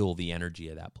just feel the energy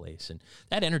of that place. And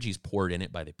that energy is poured in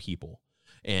it by the people.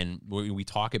 And we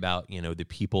talk about, the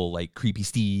people like Creepy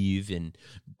Steve and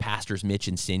Pastors Mitch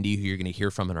and Cindy, who you're going to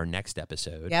hear from in our next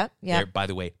episode. Yep. They're, by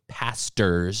the way,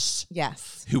 pastors.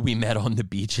 Yes. Who we met on the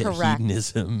beach at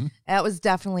Hedonism. That was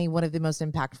definitely one of the most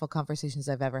impactful conversations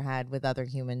I've ever had with other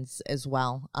humans as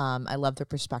well. I love their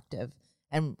perspective.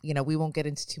 And, we won't get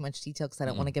into too much detail because I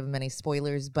don't want to give them any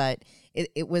spoilers, but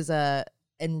it was a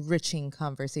enriching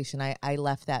conversation. I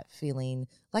left that feeling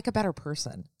like a better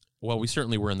person. Well, we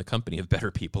certainly were in the company of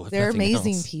better people. They're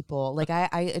amazing people. Like,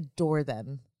 I adore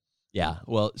them. Yeah.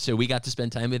 Well, so we got to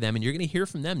spend time with them, and you're going to hear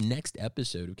from them next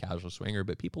episode of Casual Swinger.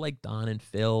 But people like Don and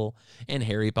Phil and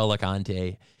Harry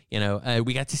Bellicante,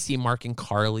 we got to see Mark and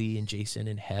Carly and Jason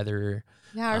and Heather.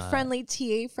 Yeah, our friendly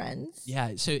TA friends.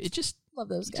 Yeah. So it just... Love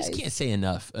those guys. Just can't say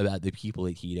enough about the people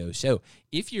at Hito. So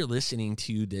if you're listening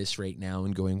to this right now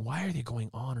and going, why are they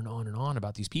going on and on and on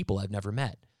about these people I've never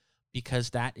met? Because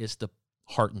that is the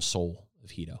heart and soul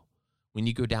of Hito. When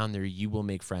you go down there, you will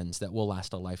make friends that will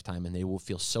last a lifetime, and they will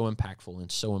feel so impactful and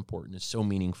so important and so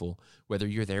meaningful, whether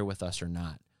you're there with us or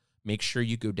not. Make sure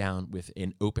you go down with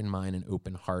an open mind and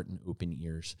open heart and open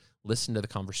ears. Listen to the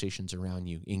conversations around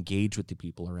you. Engage with the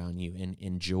people around you and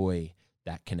enjoy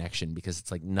that connection, because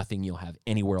it's like nothing you'll have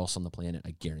anywhere else on the planet.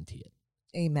 I guarantee it.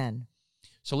 Amen.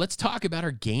 So let's talk about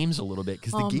our games a little bit,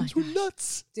 because the games were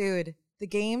nuts. Dude, the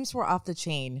games were off the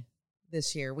chain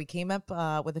this year. We came up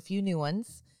with a few new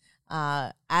ones,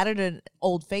 added an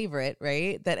old favorite,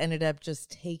 right? That ended up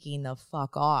just taking the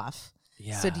fuck off.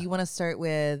 Yeah. So do you want to start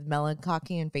with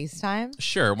Melancholy and FaceTime?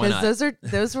 Sure, why not? Because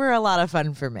those were a lot of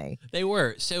fun for me. They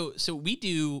were. So we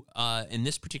do, in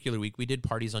this particular week, we did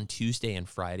parties on Tuesday and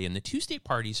Friday. And the Tuesday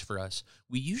parties for us,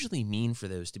 we usually mean for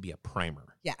those to be a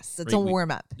primer. Yes, it's Right, a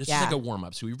warm-up. This is like a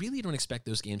warm-up. So we really don't expect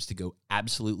those games to go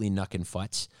absolutely nuck and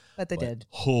futz. But they did.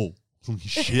 Holy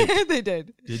shit. They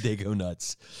did. Did they go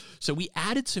nuts? So we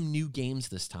added some new games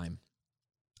this time.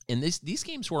 And these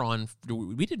games were on,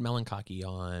 we did Melancholy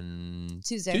on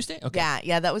Tuesday? Okay.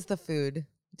 Yeah, that was the food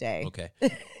day. Okay.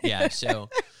 Yeah, so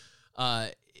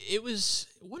it was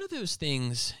one of those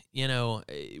things,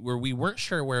 where we weren't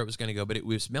sure where it was going to go, but it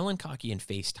was Melancholy and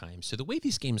FaceTime. So the way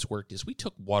these games worked is we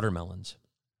took watermelons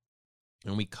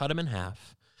and we cut them in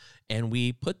half and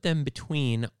we put them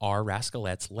between our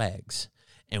Rascalettes' legs.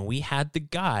 And we had the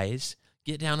guys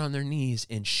get down on their knees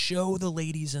and show the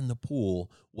ladies in the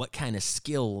pool what kind of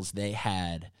skills they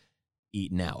had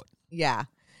eaten out. Yeah.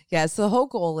 Yeah. So the whole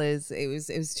goal is it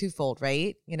was twofold,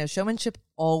 right? Showmanship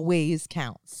always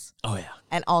counts. Oh, yeah.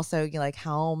 And also,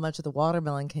 how much of the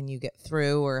watermelon can you get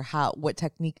through, or what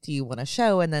technique do you want to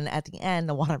show? And then at the end,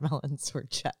 the watermelons were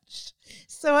judged.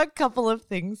 So a couple of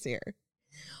things here.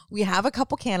 We have a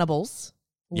couple cannibals.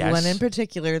 Yes. One in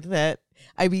particular that,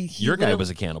 Your guy was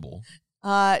a cannibal.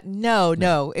 No.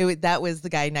 That was the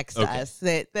guy next to Okay. us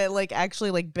that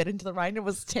actually bit into the rind and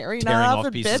was tearing Tearing off off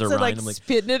in pieces bits of and rind. I'm like,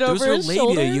 spitting it Those over are his labia,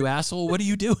 shoulder. you asshole. What are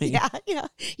you doing? Yeah.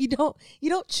 You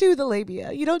don't chew the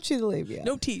labia. You don't chew the labia.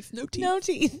 No teeth. No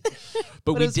teeth.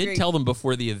 But we it was did great. tell them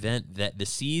before the event that the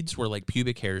seeds were like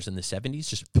pubic hairs in the 70s.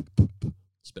 Just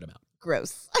spit them out.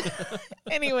 Gross.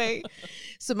 Anyway,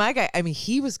 so my guy,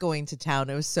 he was going to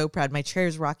town. I was so proud. My chair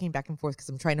is rocking back and forth because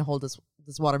I'm trying to hold this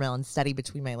watermelon steady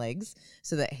between my legs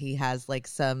so that he has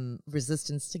some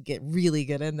resistance to get really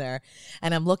good in there.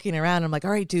 And I'm looking around. I'm like,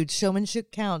 all right, dude,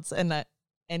 showmanship counts. And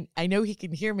I know he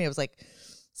can hear me. I was like,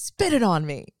 spit it on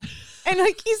me. And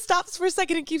he stops for a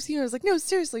second and keeps hearing. I was like, no,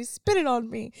 seriously, spit it on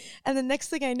me. And the next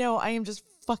thing I know, I am just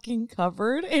fucking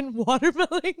covered in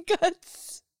watermelon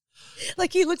guts.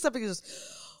 He looks up and goes,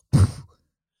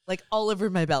 all over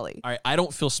my belly. All right, I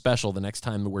don't feel special the next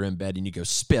time we're in bed and you go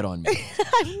spit on me.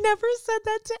 I've never said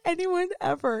that to anyone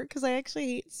ever because I actually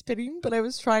hate spitting, but I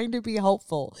was trying to be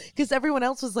helpful because everyone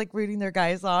else was rooting their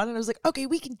guys on. And I was like, okay,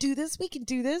 we can do this. We can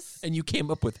do this. And you came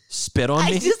up with spit on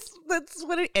me? That's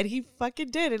what and he fucking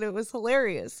did. And it was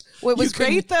hilarious. What was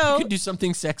great though. You could do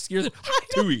something sexier than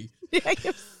Dewey. We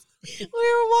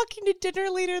were walking to dinner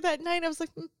later that night. I was like,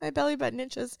 my belly button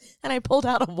itches. And I pulled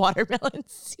out a watermelon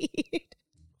seed.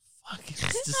 Fuck,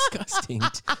 it's disgusting.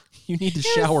 You need to It was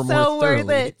shower more so thoroughly.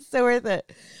 worth it. So worth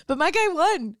it. But my guy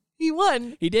won. He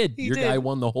won. He did. He Your did. guy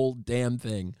won the whole damn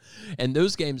thing. And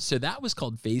those games, so that was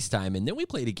called FaceTime. And then we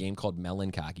played a game called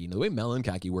Melancholy. And the way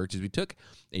Melancholy works is we took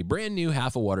a brand new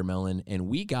half a watermelon and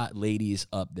we got ladies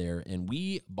up there and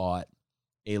we bought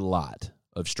a lot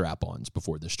of strap-ons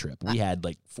before this trip. We had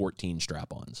 14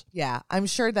 strap-ons. Yeah, I'm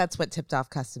sure that's what tipped off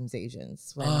customs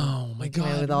agents. When, Oh my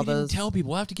God! with all We didn't those. tell people.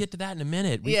 We'll have to get to that in a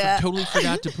minute. We Yeah. totally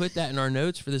forgot to put that in our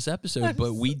notes for this episode,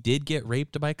 but we did get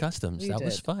raped by customs. We That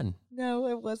was did. fun. No,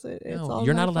 it wasn't. It's No, all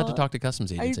you're my not allowed to fault. talk to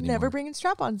customs agents I'm anymore. never bringing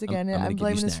strap-ons again. gonna I'm give you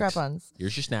blaming the snacks. strap-ons.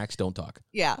 Here's your snacks. Don't talk.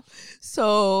 Yeah.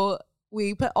 So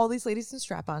we put all these ladies in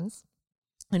strap-ons.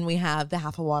 And we have the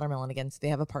half a watermelon again. So they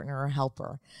have a partner or a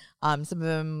helper. Some of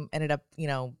them ended up,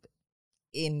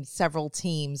 in several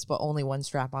teams, but only one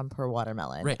strap-on per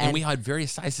watermelon. Right, and we had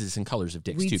various sizes and colors of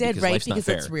dicks we too. did, because right? life's not Because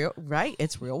fair. it's real, right?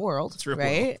 It's real world, It's real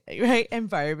right? Right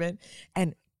environment,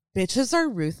 and bitches are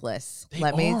ruthless. They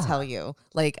let me are. tell you,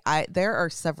 there are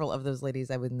several of those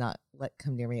ladies I would not let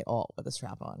come near me at all with a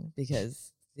strap on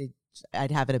because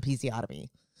I'd have an episiotomy.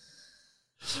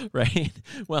 Right.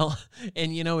 Well,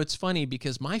 and it's funny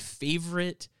because my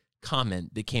favorite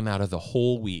comment that came out of the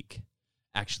whole week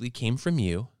actually came from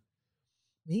you.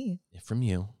 Me? From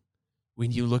you.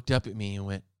 When you looked up at me and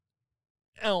went,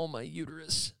 "Ow, my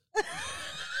uterus."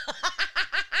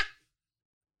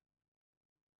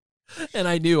 And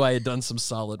I knew I had done some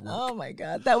solid work. Oh my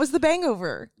god, that was the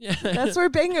bangover. Yeah. That's where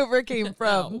bangover came Ow,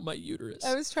 from. my uterus.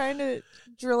 I was trying to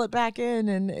drill it back in,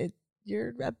 and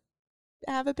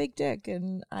have a big dick,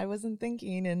 and I wasn't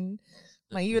thinking, and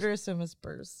my uterus almost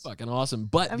burst. Fucking awesome.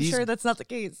 But I'm these sure that's not the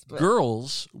case. But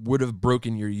girls would have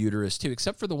broken your uterus too,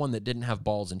 except for the one that didn't have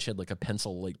balls and she had like a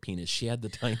pencil-like penis. She had the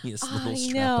tiniest little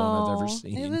strap-on I've ever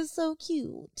seen. It was so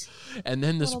cute. And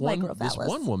then this Little one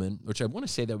microphallus. woman, which I want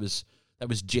to say that was that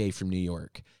was Jay from New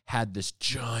York, had this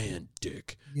giant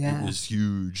dick. Yeah. It was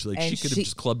huge. Like, And she could have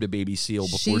just clubbed a baby seal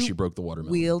before she broke the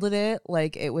watermelon. Wielded it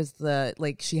like it was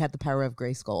she had the power of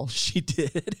Grayskull. She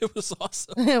did. It was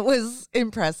awesome. It was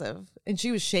impressive. And she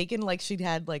was shaking like she'd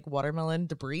had like watermelon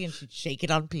debris and she'd shake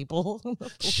it on people.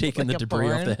 Shaking like the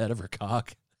debris off the head of her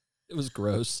cock. It was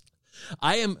gross.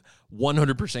 I am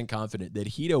 100% confident that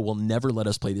Hito will never let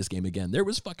us play this game again. There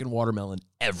was fucking watermelon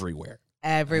everywhere.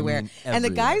 Everywhere. I mean, and the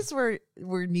everywhere. guys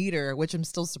were neater, which I'm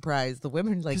still surprised. The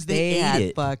women, like, 'Cause they they ate had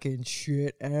it. fucking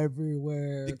shit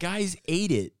everywhere. The guys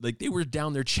ate it. Like, they were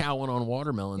down there chowing on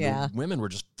watermelon. Yeah. The women were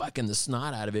just fucking the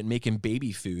snot out of it and making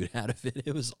baby food out of it.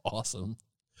 It was awesome.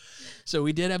 So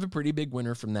we did have a pretty big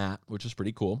winner from that, which was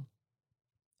pretty cool.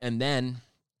 And then,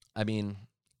 I mean,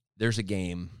 there's a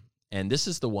game, and this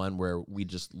is the one where we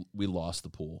lost the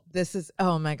pool. This is,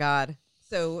 oh my God.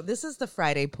 So this is the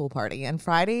Friday pool party, and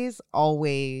Fridays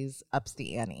always ups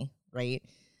the ante, right?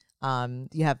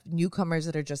 You have newcomers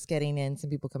that are just getting in, some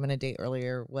people coming a day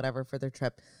earlier, whatever, for their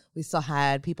trip. We still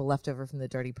had people left over from the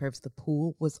Dirty Pervs. The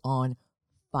pool was on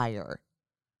fire.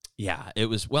 Yeah, it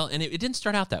was, well, and it didn't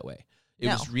start out that way. It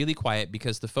No. was really quiet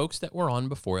because the folks that were on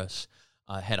before us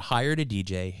had hired a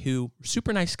DJ who,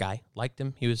 super nice guy, liked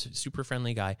him. He was a super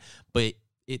friendly guy, but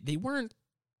they weren't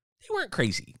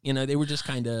crazy. You know, they were just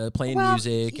kind of playing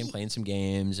music and playing some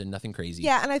games and nothing crazy.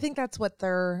 Yeah, and I think that's what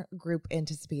their group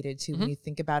anticipated too. When Mhm. you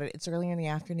think about it, it's earlier in the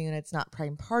afternoon. It's not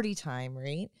prime party time,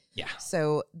 right? Yeah.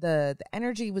 So the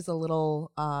energy was a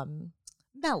little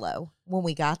mellow when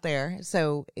we got there.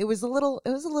 So it was a little.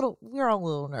 We were all a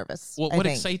little nervous. Well, I what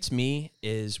think. excites me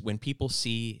is when people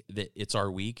see that it's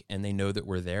our week and they know that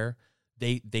we're there.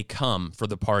 They come for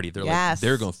the party. They're like, Yes.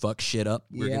 they're gonna fuck shit up.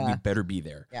 We Yeah. better be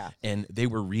there. Yeah. And they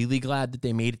were really glad that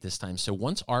they made it this time. So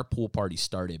once our pool party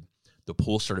started, the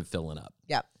pool started filling up.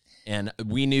 Yep. And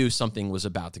we knew something was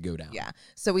about to go down. Yeah.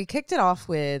 So we kicked it off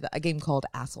with a game called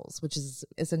Assholes, which is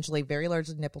essentially very large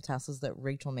nipple tassels that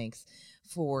Rachel makes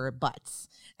for butts.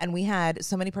 And we had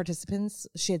so many participants.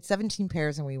 She had 17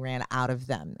 pairs and we ran out of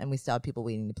them. And we still had people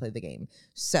waiting to play the game.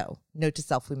 So note to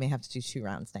self, we may have to do 2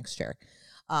 rounds next year.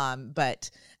 But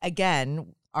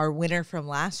again, our winner from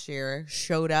last year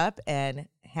showed up and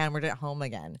hammered it home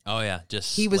again. Oh yeah,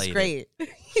 just He was slayed it. great.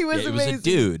 He was Yeah, it amazing. was a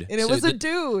dude. And it So was a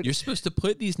dude. You're supposed to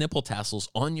put these nipple tassels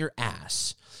on your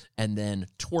ass and then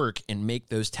twerk and make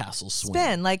those tassels swing.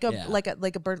 Spin like a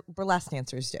Yeah. burlesque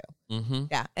dancers do. Mm-hmm.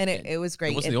 Yeah, and it was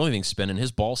great. It wasn't And- the only thing spinning.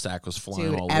 His ball sack was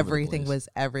flying Dude, all over everything the place. was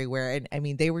everywhere. And I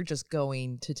mean, they were just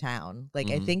going to town. Like,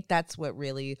 I Mhm. think that's what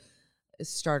really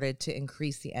started to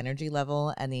increase the energy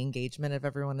level and the engagement of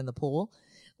everyone in the pool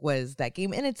was that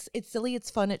game. And it's silly, it's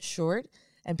fun, it's short,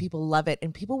 and people love it.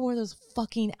 And people wore those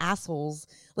fucking assholes,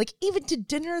 like, even to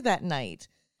dinner that night.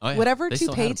 Oh, yeah. Whatever They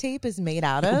still had toupee 'em. tape is made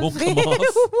out It of, won't come off.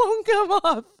 it won't come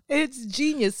off. It's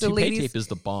genius. So, Toupee ladies, tape is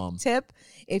the bomb. tip: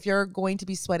 if you're going to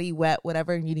be sweaty, wet,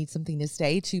 whatever, and you need something to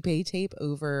stay, toupee tape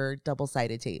over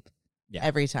double-sided tape. Yeah.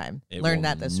 Every time. It Learn will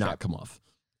that this not trip. come off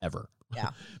ever. Yeah.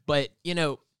 But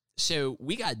so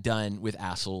we got done with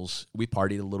Assholes. We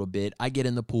partied a little bit. I get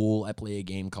in the pool. I play a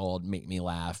game called Make Me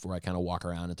Laugh, where I kind of walk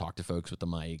around and talk to folks with the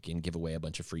mic and give away a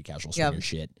bunch of free casual Yep. swinger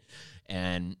shit.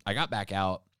 And I got back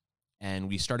out, and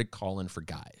we started calling for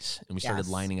guys, and we started Yes.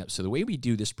 lining up. So the way we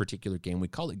do this particular game, we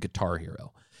call it Guitar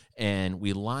Hero, and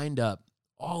we lined up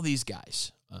all these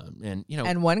guys, and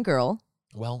And one girl.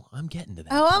 well, I'm getting to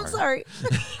that. Oh, I'm part. sorry.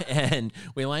 And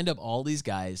we lined up all these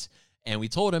guys, and we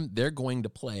told them they're going to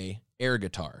play air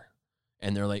guitar.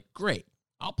 And they're like, great,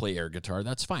 I'll play air guitar.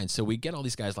 That's fine. So we get all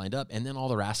these guys lined up, and then all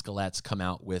the Rascalettes come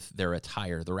out with their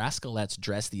attire. The Rascalettes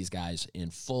dress these guys in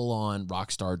full-on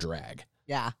rock star drag.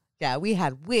 Yeah. Yeah. We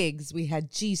had wigs. We had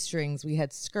G-strings. We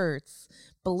had skirts,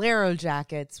 bolero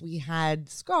jackets. We had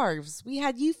scarves. We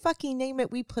had, you fucking name it,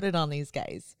 we put it on these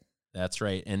guys. That's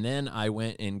right. And then I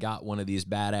went and got one of these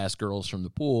badass girls from the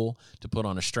pool to put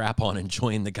on a strap-on and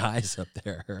join the guys up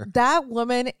there. That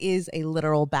woman is a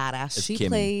literal badass. It's She Kimmy.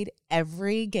 played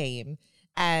every game.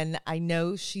 And I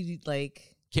know she, like,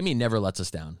 Kimmy never lets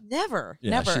us down. never.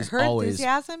 Yeah, she's Her always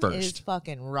enthusiam is first.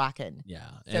 fucking rocking. Yeah.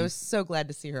 So I was so glad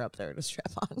to see her up there to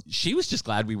strap on. She was just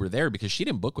glad we were there because she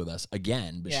didn't book with us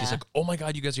again. But she's Yeah. like, oh my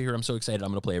God, you guys are here. I'm so excited. I'm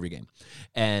going to play every game.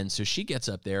 And so she gets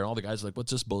up there, and all the guys are like,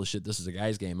 what's this bullshit? This is a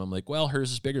guy's game. I'm like, well,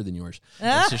 hers is bigger than yours.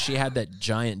 And so she had that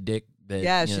giant dick that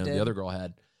Yeah, she the did. other girl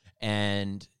had.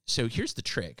 And so here's the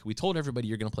trick. We told everybody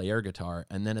you're going to play air guitar,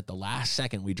 and then at the last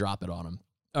second, we drop it on them.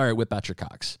 All right, whip out your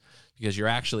cocks because you're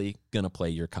actually going to play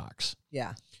your cocks.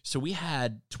 Yeah. So we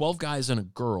had 12 guys and a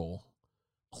girl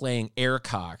playing air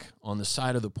cock on the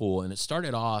side of the pool, and it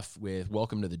started off with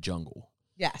Welcome to the Jungle.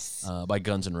 Yes. by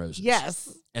Guns N' Roses.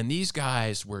 Yes. And these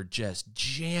guys were just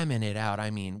jamming it out. I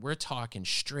mean, we're talking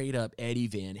straight up Eddie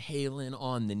Van Halen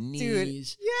on the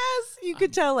knees. Dude, yes. You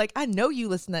could tell, like, I know you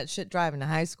listen to that shit driving to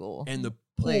high school. And the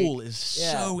pool is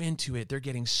so into it. They're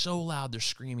getting so loud. They're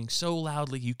screaming so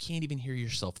loudly. You can't even hear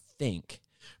yourself think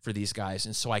for these guys.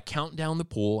 And so I count down the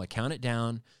pool. I count it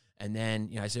down. And then,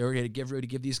 I say, we're going to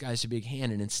give these guys a big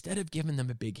hand. And instead of giving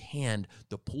them a big hand,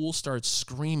 the pool starts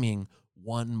screaming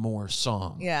one more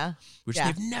song. Yeah. Which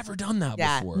they've never done that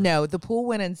before. No, the pool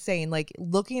went insane. Like,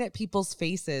 looking at people's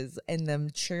faces and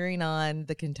them cheering on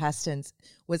the contestants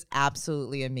was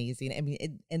absolutely amazing. I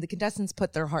mean, and the contestants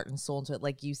put their heart and soul into it.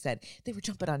 Like you said, they were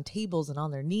jumping on tables and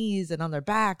on their knees and on their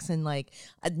backs. And like,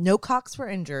 no cocks were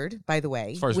injured, by the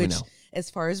way. As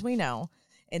far as we know.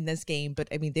 In this game, but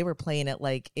I mean, they were playing it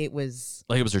like it was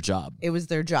their job. It was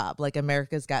their job, like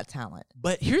America's Got Talent.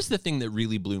 But here's the thing that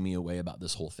really blew me away about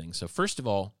this whole thing. So first of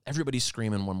all, everybody's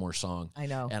screaming one more song. I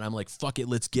know. And I'm like, fuck it,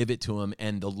 let's give it to them.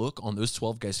 And the look on those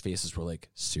 12 guys' faces were like,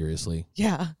 seriously?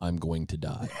 Yeah. I'm going to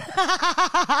die.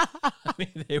 I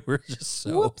mean, they were just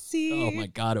so... Whoopsie. Oh my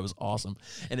God, it was awesome.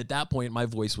 And at that point, my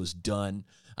voice was done.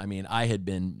 I mean, I had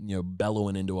been,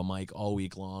 bellowing into a mic all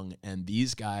week long, and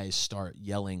these guys start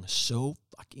yelling so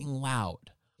fucking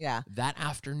loud. Yeah. That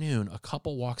afternoon, a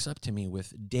couple walks up to me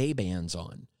with day bands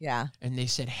on. Yeah. And they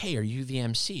said, hey, are you the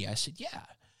MC? I said, yeah.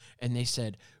 And they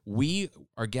said, we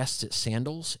are guests at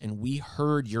Sandals, and we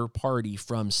heard your party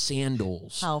from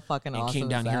Sandals. How fucking awesome. And came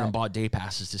down here and bought day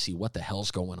passes to see what the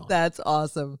hell's going on. That's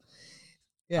awesome.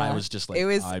 Yeah. I was just like, it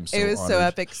was I'm so so honored.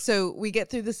 epic. So we get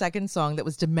through the second song that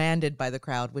was demanded by the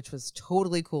crowd, which was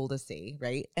totally cool to see,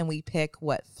 right? And we pick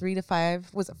 3 to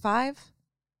 5. Was it 5?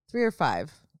 3 or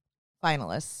 5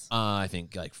 finalists? I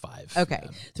think like 5. Okay.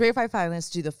 Yeah. 3 or 5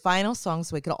 finalists do the final song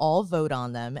so we could all vote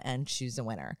on them and choose a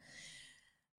winner.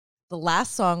 The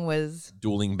last song was...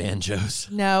 Dueling Banjos.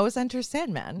 No, it was Enter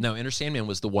Sandman. No, Enter Sandman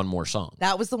was the one more song.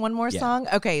 That was the one more song?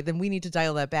 Okay, then we need to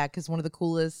dial that back, because one of the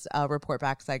coolest report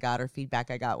backs I got, or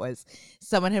feedback I got, was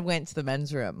someone had went to the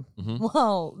men's room. Mm-hmm.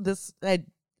 Well, this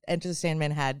Enter the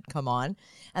Sandman had come on,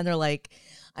 and they're like,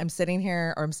 I'm standing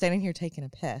here taking a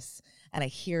piss, and I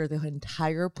hear the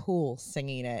entire pool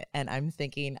singing it, and I'm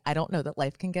thinking, I don't know that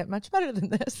life can get much better than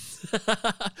this.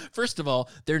 First of all,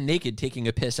 they're naked taking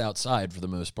a piss outside for the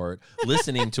most part,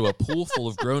 listening to a pool full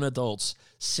of grown adults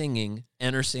singing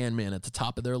Enter Sandman at the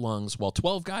top of their lungs while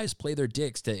 12 guys play their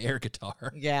dicks to air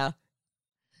guitar. Yeah.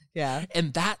 Yeah.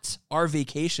 And that's our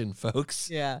vacation, folks.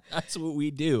 Yeah. That's what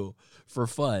we do for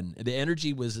fun. The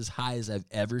energy was as high as I've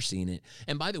ever seen it.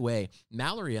 And by the way,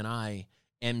 Mallory and I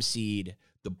emceed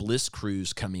the Bliss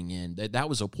Cruise coming in. That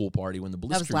was a pool party when the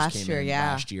Bliss Cruise came in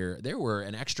last year. There were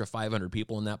an extra 500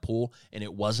 people in that pool, and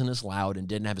it wasn't as loud and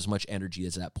didn't have as much energy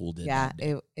as that pool did. Yeah,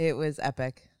 it was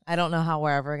epic. I don't know how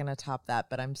we're ever going to top that,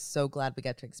 but I'm so glad we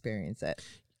got to experience it.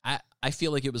 I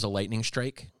feel like it was a lightning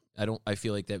strike. I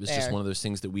feel like that was just Fair. one of those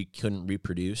things that we couldn't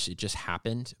reproduce. It just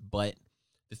happened. But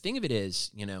the thing of it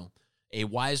is, a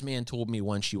wise man told me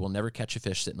once, you will never catch a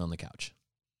fish sitting on the couch.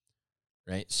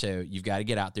 Right? So you've got to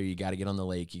get out there. You got to get on the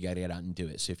lake. You got to get out and do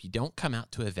it. So if you don't come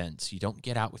out to events, you don't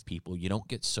get out with people, you don't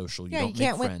get social, you don't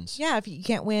make friends. Yeah, if you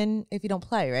can't win if you don't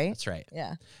play, right? That's right.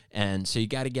 Yeah. And so you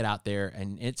got to get out there,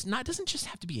 and it doesn't just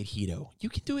have to be at Hedo. You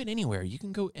can do it anywhere. You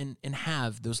can go and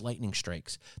have those lightning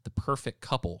strikes. The perfect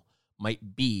couple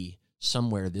might be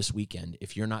somewhere this weekend.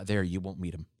 If you're not there, you won't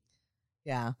meet them.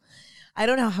 Yeah. I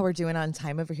don't know how we're doing on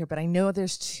time over here, but I know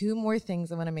there's 2 more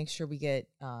things I want to make sure we get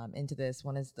into this.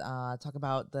 One is talk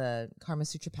about the Karma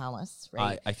Sutra Palace,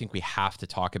 right? I think we have to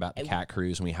talk about the cat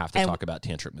cruise, and we have to talk about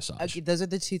tantric massage. Okay, those are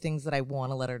the 2 things that I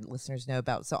want to let our listeners know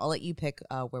about. So I'll let you pick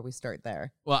where we start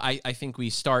there. Well, I think we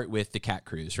start with the cat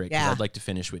cruise, right? Because Yeah. I'd like to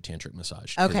finish with tantric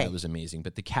massage. Okay. That was amazing.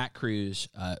 But the cat cruise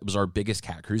was our biggest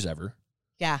cat cruise ever.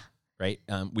 Yeah. Right?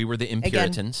 We were the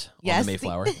Impuritans on the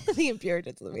Mayflower. The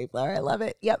Impuritans of the Mayflower. I love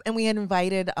it. Yep. And we had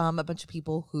invited a bunch of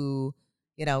people who,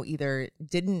 either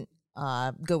didn't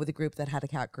go with a group that had a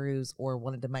cat cruise or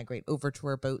wanted to migrate over to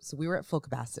our boat. So we were at full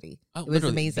capacity. It was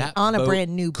amazing. That On a boat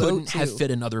brand new boat, couldn't too. have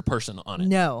fit another person on it.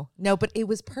 No, but it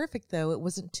was perfect, though. It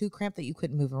wasn't too cramped that you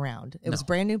couldn't move around. It was a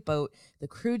brand new boat. The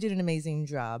crew did an amazing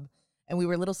job. And we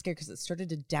were a little scared because it started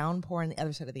to downpour on the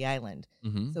other side of the island.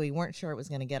 Mm-hmm. So we weren't sure it was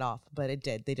going to get off, but it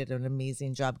did. They did an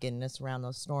amazing job getting us around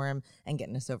the storm and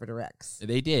getting us over to Rick's.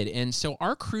 They did. And so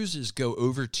our cruises go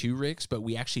over to Rick's, but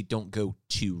we actually don't go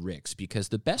to Rick's because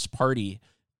the best party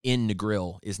in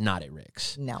Negril is not at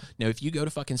Rick's. No. Now, if you go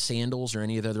to fucking Sandals or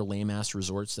any of the other lame-ass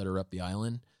resorts that are up the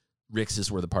island, Rick's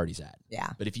is where the party's at. Yeah.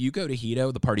 But if you go to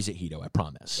Hito, the party's at Hito, I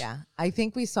promise. Yeah. I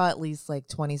think we saw at least like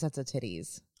 20 sets of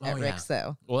titties at Rick's,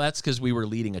 though. Well, that's because we were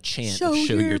leading a chant of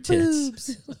show your tits.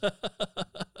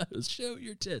 It was show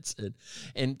your tits.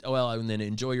 And then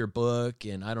enjoy your book.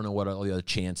 And I don't know what all the other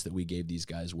chants that we gave these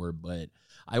guys were, but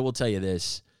I will tell you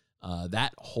this,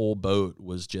 that whole boat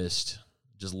was just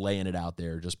laying it out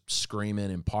there, just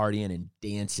screaming and partying and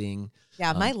dancing.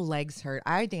 Yeah, my legs hurt.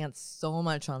 I danced so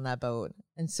much on that boat,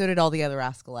 and so did all the other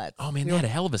Rascalettes. Oh, man, they had a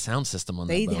hell of a sound system on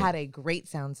that boat. They had a great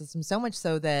sound system, so much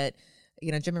so that,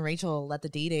 Jim and Rachel let the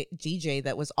DJ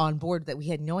that was on board that we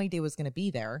had no idea was going to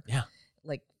be there. Yeah.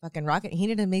 Like fucking rocket. He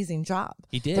did an amazing job.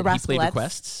 He did. The He played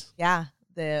requests. Yeah.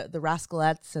 The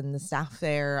Rascalettes and the staff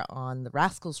there on the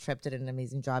Rascals trip did an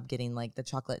amazing job getting like the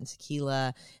chocolate and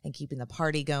tequila and keeping the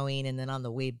party going. And then on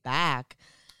the way back,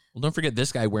 well, don't forget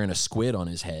this guy wearing a squid on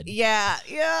his head. Yeah.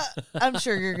 I'm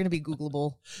sure you're going to be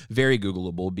Googleable. Very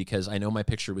Googleable, because I know my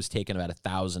picture was taken about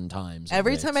 1,000 times.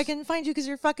 Every time I can find you because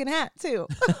your fucking hat, too.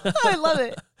 I love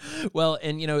it. Well,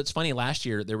 and it's funny. Last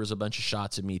year, there was a bunch of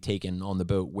shots of me taken on the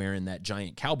boat wearing that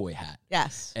giant cowboy hat.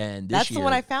 Yes. And that's year, the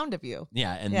one I found of you.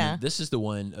 Yeah. And this is the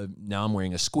one, now I'm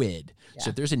wearing a squid. Yeah. So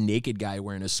if there's a naked guy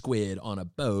wearing a squid on a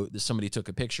boat that somebody took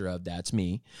a picture of, that's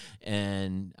me.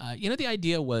 And, the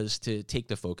idea was to take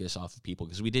the focus off of people,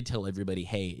 because we did tell everybody,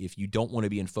 hey, if you don't want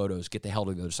to be in photos, get the hell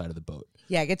to the other side of the boat.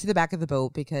 Yeah, get to the back of the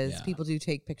boat, because people do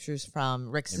take pictures from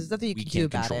Rick's. There's nothing you can do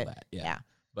about it. That. Yeah.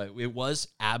 But it was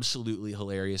absolutely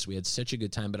hilarious. We had such a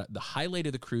good time. But the highlight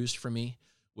of the cruise for me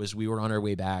was we were on our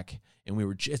way back, and we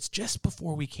were just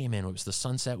before we came in. It was the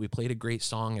sunset. We played a great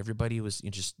song. Everybody was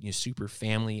just super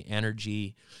family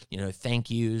energy, thank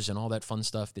yous and all that fun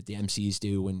stuff that the MCs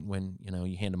do when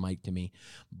you hand a mic to me.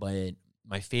 But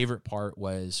my favorite part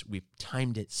was we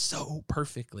timed it so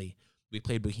perfectly. We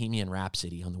played Bohemian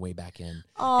Rhapsody on the way back in.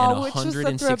 And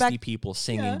 160 people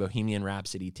singing Bohemian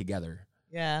Rhapsody together.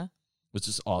 Yeah. Which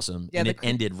is awesome. Yeah, and it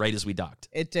ended right as we docked.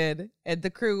 It did. And the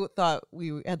crew thought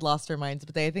we had lost our minds,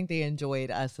 but I think they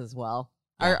enjoyed us as well.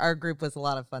 Yeah. Our group was a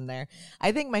lot of fun there.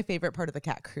 I think my favorite part of the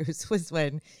cat cruise was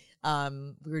when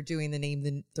we were doing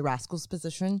the Rascals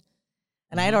position.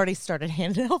 And I had already started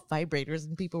handing out vibrators,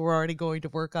 and people were already going to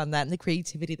work on that, and the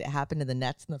creativity that happened in the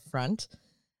nets in the front.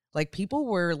 Like, people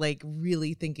were like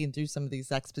really thinking through some of these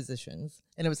expositions,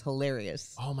 and it was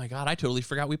hilarious. Oh my God, I totally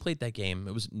forgot we played that game.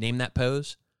 It was Name That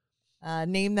Pose.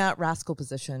 Name that rascal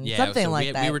position. Yeah, something so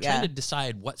like that. We were trying to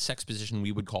decide what sex position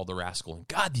we would call the rascal. And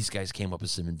God, these guys came up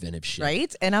with some inventive shit.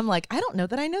 Right? And I'm like, I don't know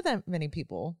that I know that many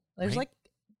people. There's like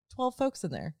 12 folks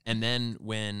in there. And then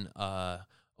when, oh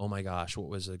my gosh, what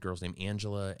was the girl's name?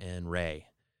 Angela and Ray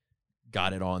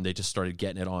got it on. They just started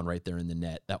getting it on right there in the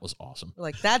net. That was awesome. We're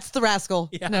like, that's the rascal.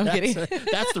 Yeah, no, I'm kidding.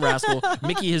 That's the rascal.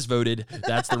 Mickey has voted.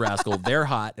 That's the rascal. They're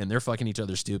hot and they're fucking each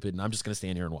other stupid. And I'm just going to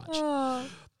stand here and watch. Oh.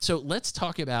 So let's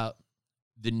talk about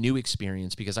the new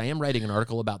experience, because I am writing an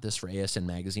article about this for ASN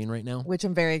Magazine right now. Which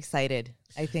I'm very excited.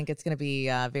 I think it's going to be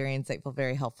very insightful,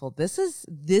 very helpful. This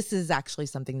is actually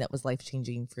something that was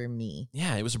life-changing for me.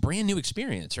 Yeah, it was a brand new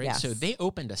experience, right? Yes. So they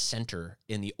opened a center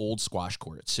in the old squash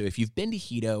courts. So if you've been to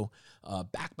Hito,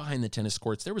 back behind the tennis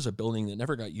courts, there was a building that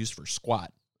never got used for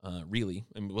squat, really.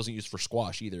 And it wasn't used for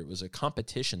squash either. It was a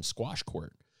competition squash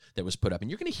court that was put up. And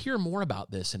you're going to hear more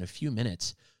about this in a few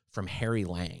minutes from Harry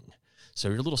Lang. So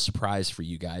a little surprise for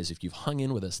you guys. If you've hung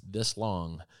in with us this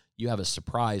long, you have a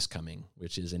surprise coming,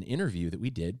 which is an interview that we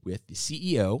did with the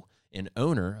CEO and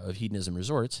owner of Hedonism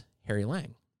Resorts, Harry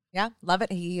Lang. Yeah, love it.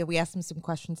 We asked him some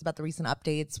questions about the recent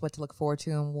updates, what to look forward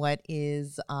to, and what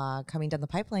is coming down the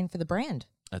pipeline for the brand.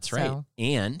 That's right.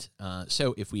 And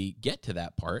so if we get to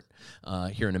that part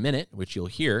here in a minute, which you'll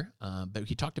hear, but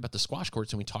he talked about the squash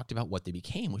courts, and we talked about what they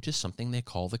became, which is something they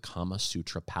call the Kama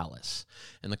Sutra Palace.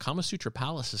 And the Kama Sutra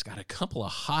Palace has got a couple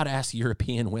of hot-ass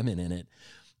European women in it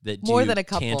that more do than a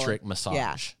couple. Tantric massage.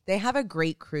 Yeah, they have a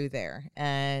great crew there.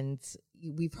 And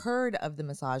we've heard of the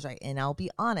massage, and I'll be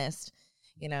honest,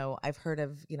 I've heard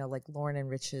of, like Lauren and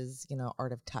Rich's,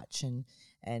 Art of Touch,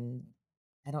 and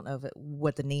I don't know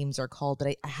what the names are called, but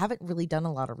I haven't really done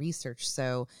a lot of research.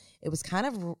 So it was kind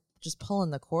of just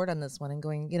pulling the cord on this one and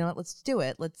going, what, let's do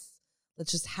it. Let's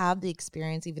just have the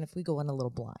experience, even if we go in a little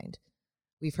blind.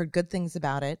 We've heard good things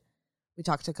about it. We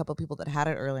talked to a couple of people that had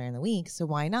it earlier in the week. So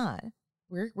why not?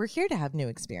 We're here to have new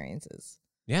experiences.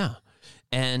 Yeah.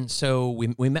 And so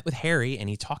we met with Harry, and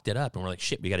he talked it up, and we're like,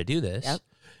 shit, we got to do this. Yep.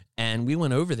 And we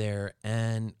went over there,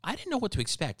 and I didn't know what to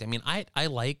expect. I mean, I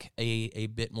like a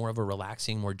bit more of a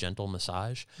relaxing, more gentle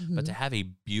massage, but to have a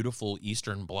beautiful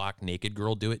Eastern Bloc naked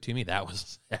girl do it to me, that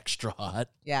was extra hot.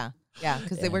 Yeah. Yeah,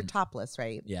 because they were And- topless,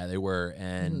 right? Yeah, they were.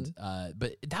 And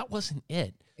but that wasn't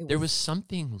it. There was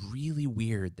something really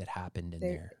weird that happened in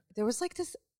there. There was like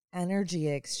this energy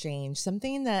exchange,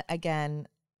 something that, again,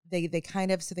 they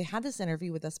kind of, so they had this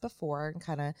interview with us before and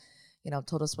kind of,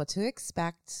 told us what to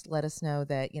expect, let us know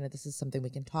that, this is something we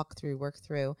can talk through, work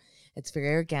through. It's very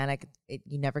organic.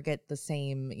 You never get the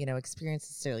same, experience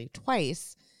necessarily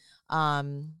twice.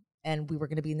 And we were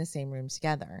going to be in the same room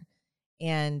together.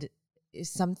 And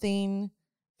something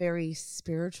very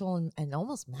spiritual and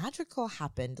almost magical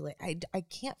happened. Like I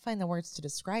can't find the words to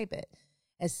describe it.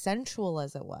 As sensual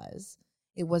as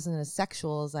it wasn't as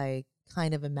sexual as I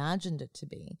kind of imagined it to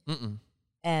be. Mm-mm.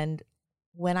 And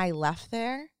when I left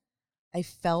there, I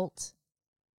felt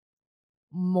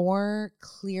more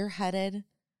clear-headed,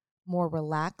 more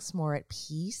relaxed, more at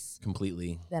peace.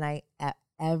 Completely. Than I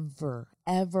ever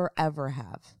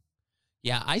have.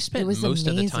 Yeah, I spent was most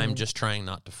of the time amazing. just trying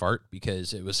not to fart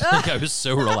because it was like I was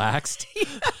so relaxed.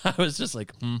 I was just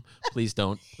like, please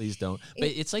don't. But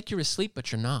it's like you're asleep,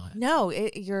 but you're not. No,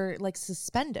 you're like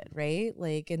suspended, right?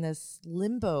 Like in this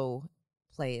limbo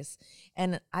place.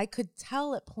 And I could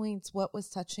tell at points what was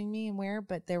touching me and where,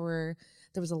 but there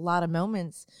was a lot of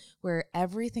moments where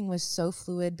everything was so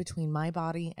fluid between my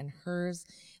body and hers.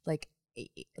 Like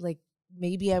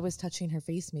maybe I was touching her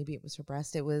face, maybe it was her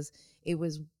breast. It was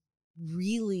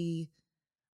really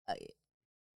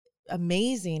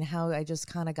amazing how I just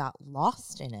kind of got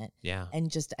lost in it. Yeah.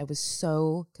 And just I was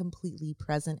so completely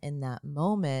present in that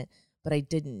moment, but I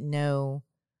didn't know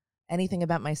anything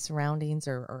about my surroundings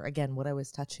or again what I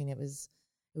was touching. It was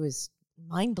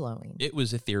mind-blowing. It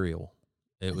was ethereal.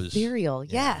 It was ethereal.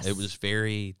 Yeah, yes. it was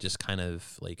very just kind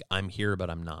of like I'm here, but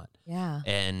I'm not. Yeah.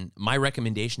 And my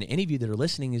recommendation to any of you that are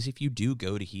listening is if you do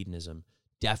go to Hedonism,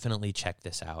 definitely check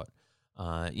this out.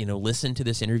 Listen to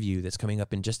this interview that's coming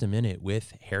up in just a minute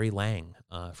with Harry Lang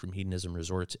from Hedonism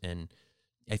Resorts, and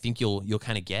I think you'll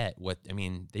kind of get what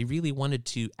they really wanted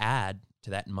to add to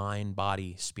that mind,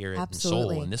 body, spirit, Absolutely.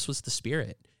 and soul, and this was the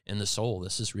spirit and the soul.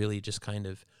 This is really just kind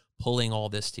of pulling all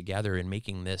this together and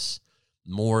making this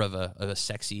more of a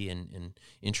sexy and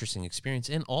interesting experience.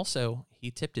 And also, he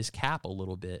tipped his cap a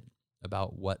little bit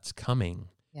about what's coming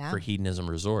for Hedonism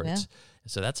Resorts. Yeah.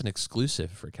 So that's an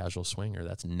exclusive for Casual Swinger.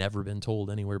 That's never been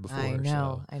told anywhere before. I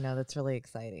know. So That's really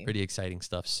exciting. pretty exciting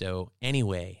stuff. So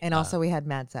anyway. And also we had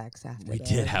mad sex after. we the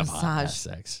did have massage. hot ass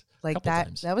sex. Like Couple that.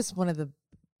 times. That was one of the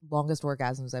longest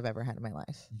orgasms I've ever had in my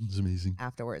life. It's amazing.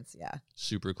 Afterwards, yeah.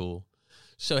 Super cool.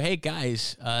 So, hey,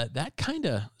 guys, that kind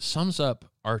of sums up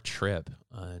our trip.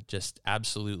 Just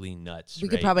absolutely nuts. We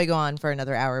could probably go on for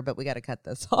another hour, but we got to cut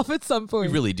this off at some We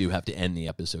point. really do have to end the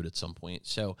episode at some point.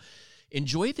 So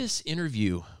enjoy this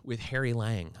interview with Harry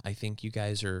Lang. I think you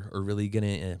guys are really going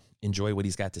to enjoy what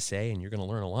he's got to say, and you're going to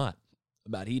learn a lot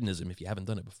about hedonism if you haven't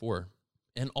done it before.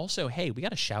 And also, hey, we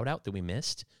got a shout out that we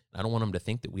missed. I don't want them to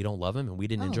think that we don't love him and we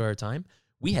didn't enjoy our time.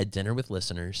 We had dinner with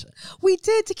listeners. We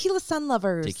did. Tequila Sun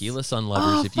Lovers. Tequila Sun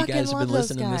Lovers. Oh, if you guys have fucking been love those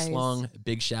listening this guys. long,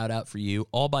 big shout out for you.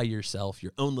 All by yourself,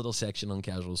 your own little section on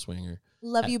Casual Swinger.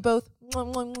 Love you both.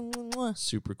 Mwah, mwah, mwah, mwah, mwah.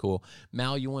 Super cool.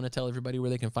 Mal, you want to tell everybody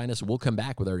where they can find us? We'll come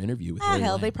back with our interview with Harry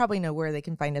Hell, Lang. they probably know where they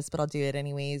can find us, but I'll do it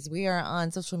anyways. We are on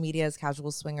social media as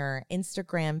Casual Swinger,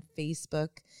 Instagram, Facebook,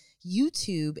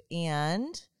 YouTube,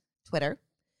 and Twitter.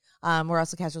 We're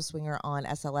also Casual Swinger on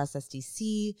SLS,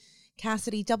 SDC,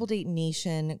 Cassidy, Double Date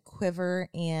Nation, Quiver,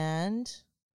 and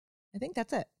I think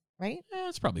that's it, right? Yeah,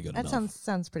 that's probably good That enough.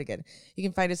 sounds pretty good. You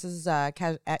can find us as at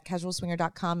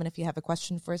casualswinger.com, and if you have a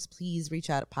question for us, please reach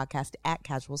out at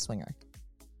podcast@casualswinger.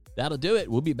 That'll do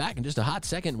it. We'll be back in just a hot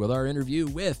second with our interview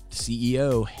with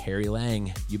CEO Harry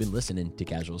Lang. You've been listening to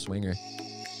Casual Swinger.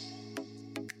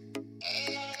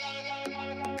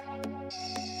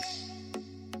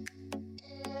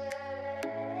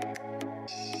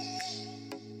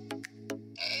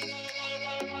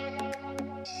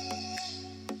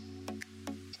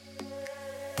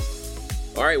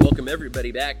 All right, welcome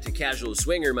everybody back to Casual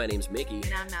Swinger. My name's Mickey.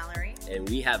 And I'm Mallory. And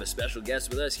we have a special guest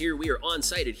with us here. We are on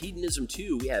site at Hedonism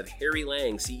 2. We have Harry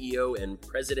Lang, CEO and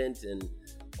president and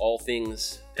all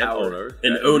things And power. owner.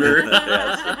 An owner.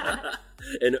 Yes.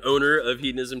 An owner of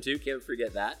Hedonism 2. Can't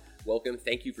forget that. Welcome.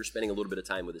 Thank you for spending a little bit of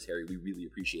time with us, Harry. We really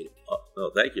appreciate it. Oh,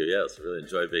 no, thank you. Yes, I really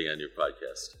enjoyed being on your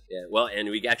podcast. Yeah, well, and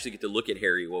we actually get to look at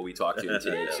Harry while we talk to him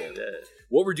today. Yeah, So we did.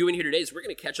 what we're doing here today is we're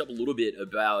going to catch up a little bit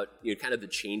about, kind of the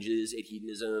changes at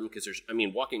hedonism, because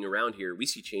walking around here, we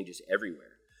see changes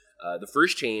everywhere. The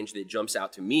first change that jumps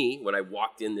out to me when I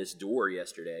walked in this door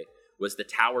yesterday was the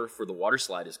tower for the water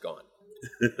slide is gone.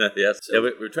 Yes. So- Yeah,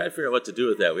 we're trying to figure out what to do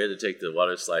with that. We had to take the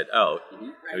water slide out.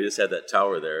 And we just had that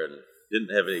tower there and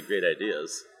didn't have any great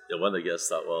ideas. one of the guests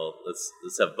thought, well,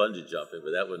 let's have bungee jumping,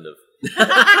 but that wouldn't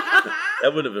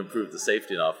have improved the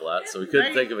safety an awful lot. So we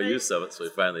couldn't think of a use of it, so we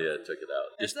finally took it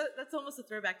out. That's almost a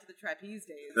throwback to the trapeze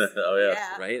days. Oh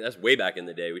yeah. Right? That's way back in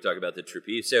the day. We talk about the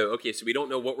trapeze. So we don't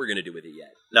know what we're going to do with it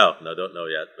yet. No, don't know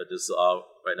yet. But this all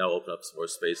right now open up some more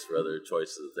space for other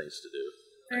choices of things to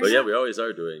do. But yeah, we always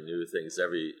are doing new things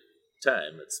every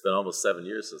time. It's been almost 7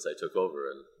 years since I took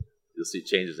over, and you'll see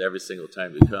changes every single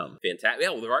time you come. Fantastic.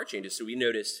 Yeah, well, there are changes. So we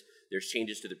noticed there's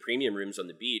changes to the premium rooms on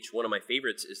the beach. One of my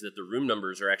favorites is that the room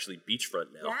numbers are actually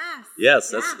beachfront now.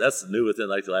 Yes, that's new within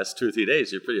like the last 2 or 3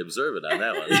 days. You're pretty observant on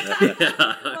that one.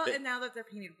 Well, and now that they're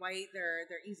painted white, they're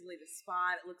easily to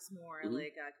spot. It looks more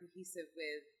like cohesive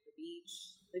with the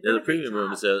beach. Yeah, the premium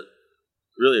rooms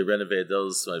really renovated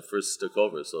those when I first took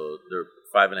over. So they're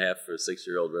 5.5 for a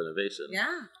 6-year-old renovation.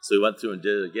 Yeah. So we went through and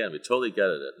did it again. We totally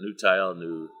gutted it. New tile,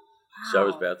 new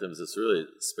showers, bathrooms. It's really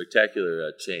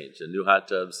spectacular change. And new hot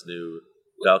tubs, new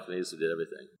balconies. We did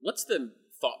everything. What's the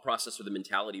thought process or the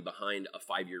mentality behind a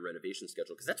 5-year renovation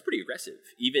schedule? Because that's pretty aggressive,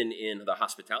 even in the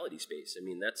hospitality space. I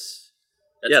mean, that's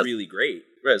really great.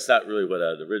 Right, it's not really what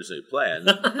I'd originally planned.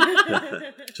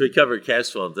 To recover cash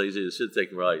flow and things, it should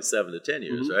take more like 7 to 10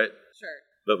 years, right? Sure.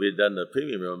 But we had done the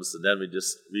premium rooms, and then we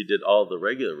just redid all the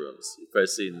regular rooms. You've probably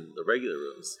seen the regular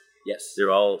rooms. Yes.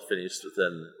 They're all finished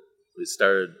we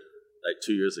started like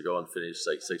 2 years ago and finished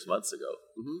like 6 months ago.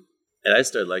 Mm-hmm. And I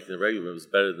started liking the regular rooms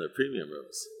better than the premium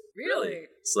rooms. Really?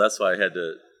 So that's why I had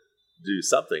to do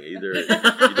something. Either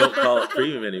you don't call it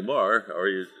premium anymore, or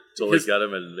you totally got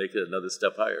them and make it another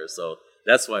step higher. So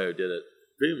that's why I did it.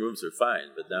 Premium rooms are fine,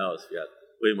 but now it's got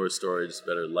way more storage,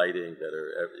 better lighting,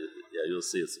 yeah, you'll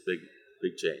see it's a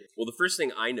big change. Well, the first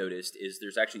thing I noticed is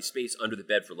there's actually space under the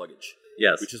bed for luggage.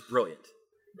 Yes. Which is brilliant.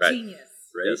 Right. Genius.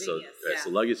 Right. Genius. So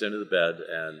luggage under the bed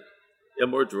and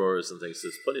more drawers and things.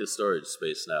 There's plenty of storage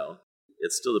space now.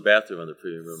 It's still the bathroom on the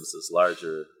premium rooms is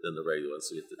larger than the regular ones.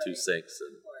 So you get the 2 sinks.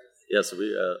 And yeah, so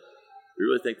we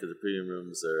really think that the premium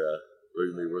rooms are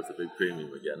going to be worth a big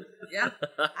premium again. Yeah,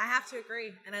 I have to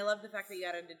agree. And I love the fact that you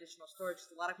added additional storage.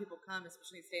 A lot of people come,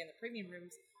 especially stay in the premium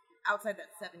rooms, outside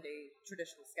that 7-day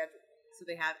traditional schedule. So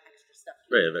they have extra stuff.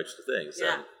 Right, have extra things.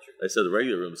 Yeah. I said the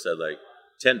regular rooms had like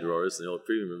 10 drawers, and the old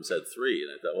premium rooms had 3.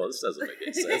 And I thought, well, this doesn't make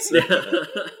any sense.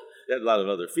 It had a lot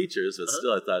of other features, but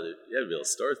still I thought you had to be able to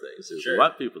store things. Sure. We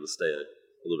want people to stay a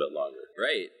little bit longer.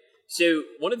 Right. So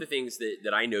one of the things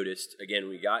that I noticed, again,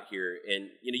 when we got here,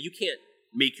 and you can't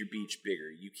make your beach bigger.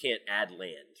 You can't add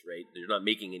land, right? They're not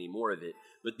making any more of it.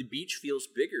 But the beach feels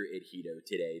bigger at Hito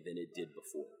today than it did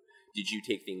before. Did you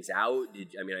take things out?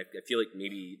 I feel like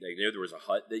maybe I know there was a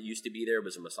hut that used to be there. It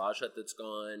was a massage hut that's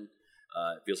gone.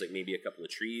 It feels like maybe a couple of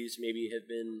trees maybe have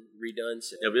been redone.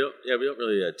 So. Yeah, we don't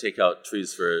really take out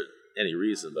trees for any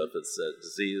reason, but if it's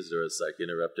diseased or it's like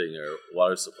interrupting our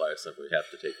water supply or something, we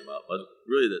have to take them out. But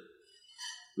really,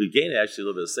 we gain actually a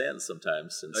little bit of sand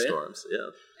sometimes in storms.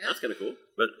 Yeah, that's kind of cool.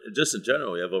 But just in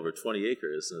general, we have over 20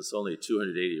 acres, and it's only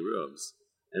 280 rooms,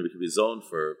 and we could be zoned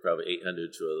for probably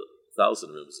 800 to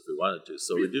 1,000 rooms if we wanted to.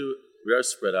 So we are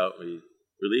spread out. We're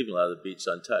leaving a lot of the beach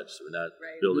untouched. We're not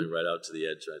building right out to the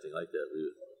edge or anything like that. We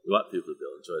want people to be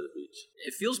able to enjoy the beach.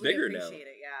 It feels bigger now.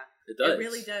 Appreciate it, yeah. It does. It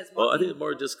really does. Well, I think it's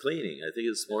more just cleaning. I think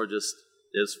it's more just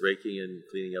raking and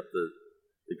cleaning up the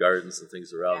gardens and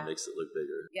things around makes it look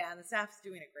bigger. Yeah, and the staff's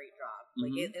doing a great job.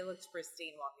 Like it looks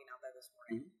pristine walking out there this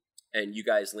morning. And you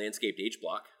guys landscaped H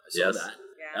Block. I saw that.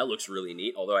 Yeah. That looks really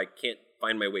neat. Although I can't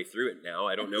find my way through it now.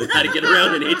 I don't know how to get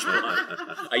around an H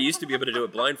Block. I used to be able to do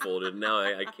it blindfolded, and now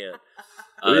I can't.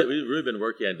 We've really been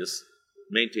working on just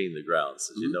maintaining the grounds,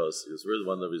 as you notice, because we're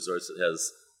one of the resorts that has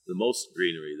the most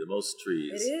greenery, the most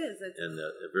trees. It is. And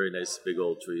very nice big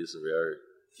old trees, and we are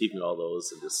keeping all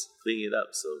those and just cleaning it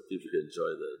up so people can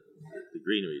enjoy the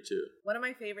greenery too. One of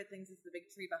my favorite things is the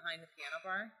big tree behind the piano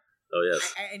bar. Oh, yes.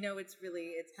 I know it's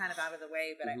kind of out of the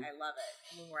way, but I love it.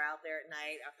 When we're out there at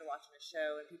night after watching a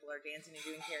show and people are dancing and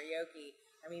doing karaoke,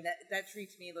 I mean, that tree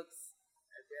to me looks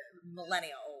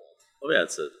millennia old. Oh, yeah,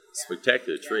 it's a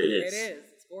spectacular tree. It is.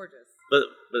 It's gorgeous. But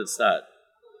it's not.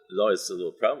 There's always a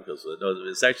little problem because it. No,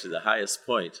 it's actually the highest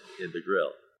point in the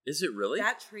grill. Is it really?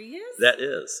 That tree is? That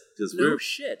is.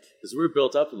 Shit. Because we're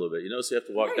built up a little bit. So you have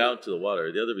to walk down to the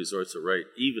water. The other resorts are right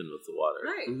even with the water.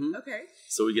 Right. Okay.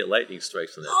 So we get lightning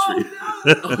strikes on that tree.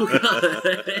 No.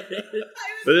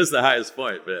 But it's the highest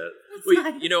point, man.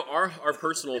 Wait, our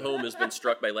personal home has been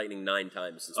struck by lightning 9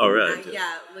 times. Since really?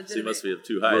 Yeah, legitimate. So you must be up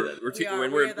too high then. We're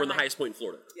in the highest point in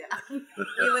Florida. Yeah.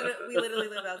 we literally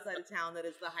live outside a town that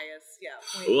is the highest,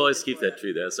 point. We'll always keep that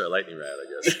tree there. That's our lightning rod, I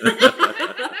guess.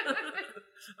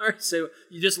 All right, so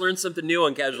you just learned something new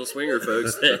on Casual Swinger,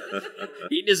 folks.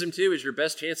 Hedonism 2 is your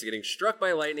best chance of getting struck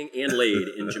by lightning and laid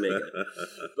in Jamaica.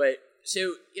 But,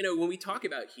 so, when we talk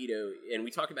about Hedo, and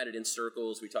we talk about it in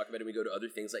circles, we talk about it when we go to other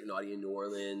things like Naughty in New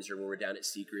Orleans, or when we're down at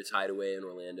Secrets Hideaway in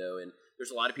Orlando, and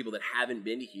there's a lot of people that haven't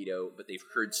been to Hedo, but they've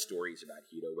heard stories about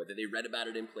Hedo, whether they read about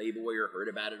it in Playboy or heard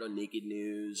about it on Naked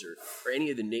News or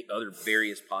any of the other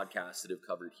various podcasts that have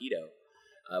covered Hedo.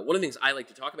 One of the things I like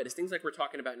to talk about is things like we're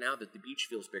talking about now, that the beach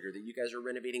feels bigger, that you guys are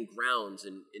renovating grounds,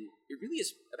 and it really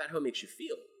is about how it makes you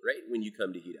feel, right, when you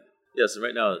come to Hedo. Yes, and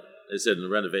right now, I said in the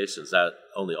renovations, not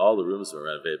only all the rooms were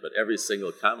renovated, but every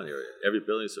single common area, every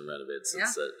building's been renovated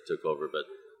since it took over. But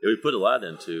we put a lot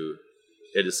into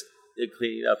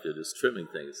cleaning up, just trimming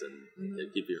things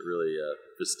and keeping it really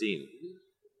pristine.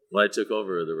 When I took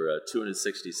over, there were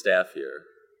 260 staff here.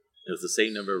 It was the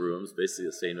same number of rooms, basically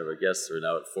the same number of guests. We're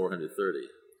now at 430.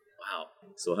 Wow.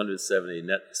 So 170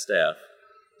 net staff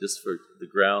just for the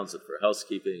grounds and for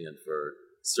housekeeping and for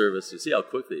service. You see how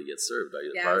quickly you get served by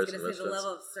the bars and I was going to say the restaurants.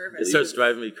 level of service. It starts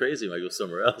driving me crazy when I go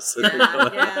somewhere else.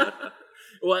 Yeah.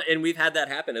 Well, and we've had that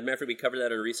happen. As a matter of fact, we covered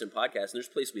that on a recent podcast, and there's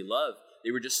a place we love. They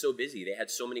were just so busy. They had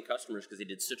so many customers because they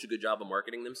did such a good job of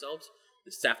marketing themselves.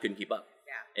 The staff couldn't keep up.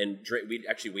 Yeah. And we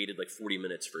actually waited like 40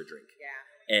 minutes for a drink.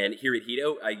 Yeah. And here at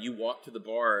Hedo, you walk to the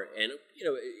bar, and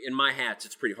in my hats,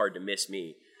 it's pretty hard to miss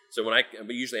me. So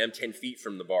but usually I'm 10 feet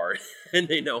from the bar, and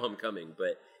they know I'm coming.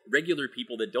 But regular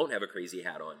people that don't have a crazy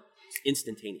hat on, it's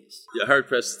instantaneous. You're hard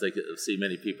pressed to see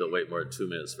many people that wait more than 2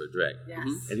 minutes for a drink.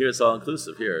 Yes. And here it's all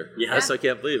inclusive here. Yeah. That's why I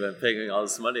can't believe I'm paying all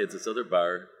this money at this other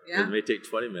bar. Yeah. It may take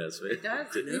 20 minutes. It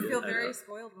does. You feel very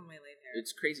spoiled when we leave here.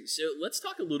 It's crazy. So let's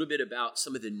talk a little bit about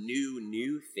some of the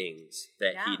new things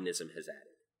that hedonism has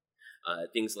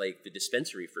added. Things like the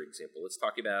dispensary, for example. Let's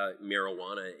talk about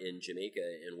marijuana in Jamaica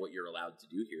and what you're allowed to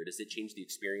do here. Does it change the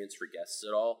experience for guests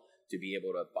at all to be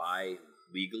able to buy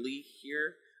legally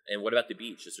here? And what about the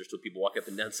beach? Is there still people walk up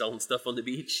and down selling stuff on the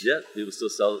beach? Yeah, people still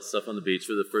sell stuff on the beach.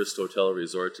 We're the first hotel or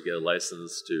resort to get a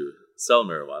license to sell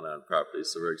marijuana on property,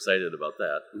 so we're excited about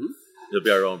that. Mm-hmm. It'll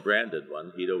be our own branded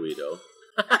one, Hedo Weedo.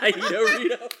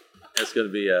 Rito. It's going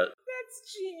to be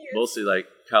That's genius. mostly like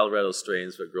Colorado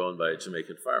strains, but grown by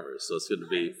Jamaican farmers. So it's going to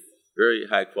be very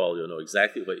high quality. You'll know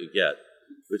exactly what you get,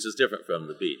 which is different from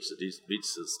the beach. The beach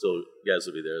is still, guys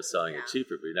will be there selling it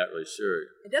cheaper, but you're not really sure.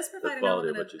 It does provide an quality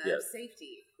of element what of you get.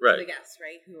 safety Right. for the guests,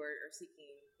 right, who are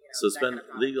seeking. So it's been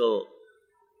legal.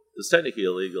 It's technically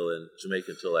illegal in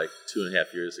Jamaica until like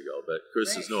 2.5 years ago, but of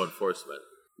course there's no enforcement.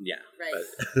 Yeah. Right.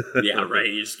 But, Yeah, right.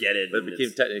 You just get it. But it became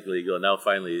technically legal, and now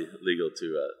finally legal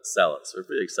to sell it. So we're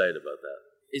pretty excited about that.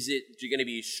 Is it going to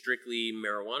be strictly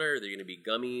marijuana, or are there going to be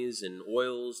gummies and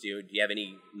oils? Do you have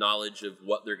any knowledge of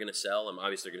what they're going to sell? I'm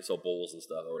obviously going to sell bowls and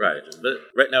stuff. I would Right. imagine. But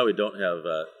right now we don't have,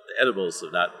 the edibles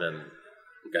have not been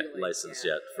licensed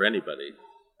yet for anybody.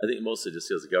 I think mostly just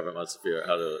because the government wants to figure out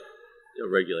how to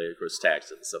regulate, of course, tax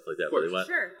it and stuff like that. But they want,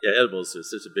 Sure. edibles, there's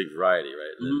such a big variety,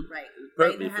 right? And Right.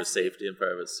 partly Right, for safety and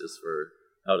part of it's just for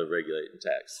how to regulate and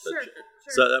tax. But, Sure.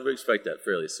 So we expect that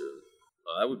fairly soon.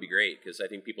 Well, that would be great, because I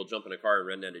think people jump in a car and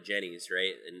run down to Jenny's,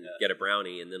 right, and get a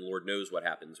brownie, and then Lord knows what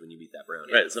happens when you eat that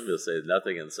brownie. Right, some people say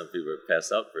nothing, and some people are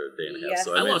passed out for a day and a half. Yeah.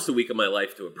 So I lost a week of my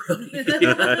life to a brownie.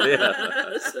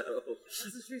 Yeah. So,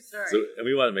 This is a true story. And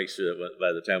we want to make sure that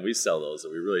by the time we sell those,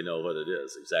 that we really know what it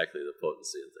is, exactly the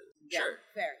potency and things. sure.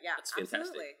 Fair. Yeah. That's fantastic.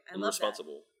 Absolutely. I and love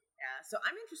responsible. that. Yeah. So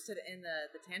I'm interested in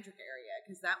the tantric area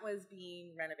because that was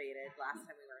being renovated last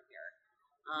time we were here.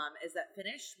 Is that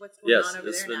finished? What's going Yes, on over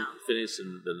it's there been now? finished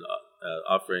and been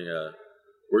offering a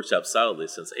workshop solidly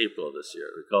since April of this year.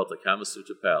 We call it the Kama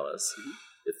Sutra Palace.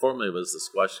 It formerly was the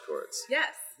squash courts.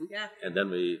 Yes. Yeah. And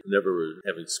then we never were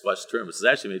having squash tournaments. It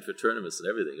was actually made for tournaments and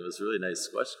everything. It was really nice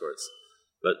squash courts.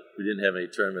 But we didn't have any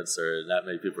tournaments or not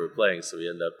many people were playing, so we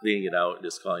ended up cleaning it out and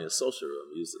just calling it a social room.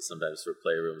 We used it sometimes for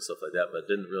playroom and stuff like that, but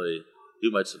didn't really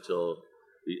do much until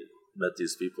we met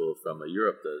these people from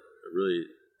Europe that are really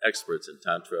experts in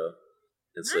Tantra.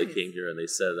 And so they came here and they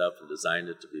set it up and designed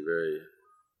it to be very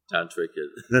tantric.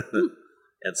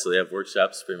 And so they have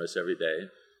workshops pretty much every day.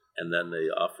 And then they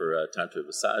offer tantra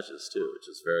massages too, which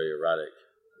is very erotic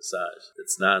massage.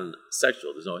 It's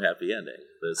non-sexual. There's no happy ending,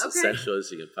 but it's as sexual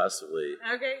as you can possibly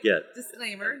get.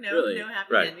 Disclaimer: no, Really? no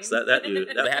happy Right. ending. So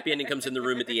The happy ending comes in the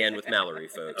room at the end with Mallory,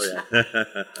 folks. Oh, yeah.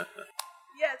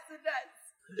 Yes, it does.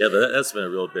 Yeah, but that's been a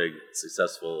real big,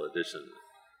 successful addition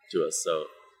to us. So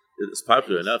it's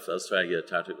popular enough. I was trying to get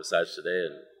a tantric massage today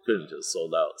and couldn't. It was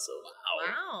sold out. So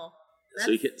Wow.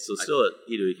 so still at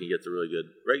Hedo you can get the really good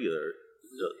regular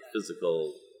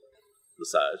physical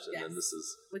massage, and then this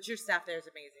is Which your staff there is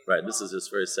amazing. right. This is just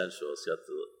very sensual. It's got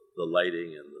the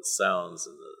lighting and the sounds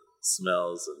and the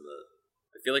smells and the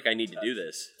I feel like I need to do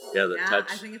this. the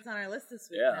touch. I think it's on our list this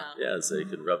week Yeah. now. Yeah, so they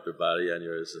can rub their body on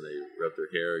yours, and they rub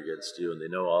their hair against you, and they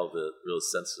know all the real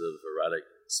sensitive, erotic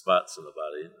spots in the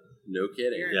body. No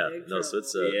kidding. You're in Yeah, big no, so trouble.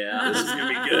 it's This is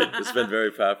gonna be good. It's been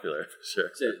very popular for sure.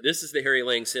 So this is the Harry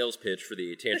Lang sales pitch for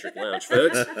the Tantric Lounge,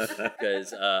 folks,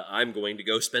 because I'm going to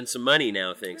go spend some money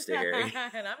now, thanks to Harry.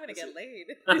 And I'm going to get laid.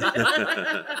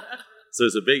 So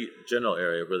there's a big general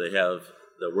area where they have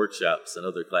the workshops and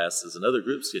other classes, and other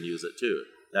groups can use it too.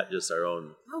 Not just our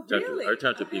own. Oh, Tantra. really? Our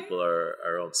Tantra Okay. people are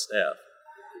our own staff.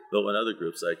 But when other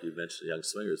groups, like you mentioned, Young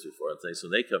Swingers before and things,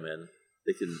 when they come in,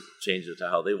 they can change it to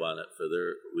how they want it for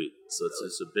their week. So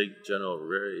it's a big general,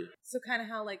 very... So kind of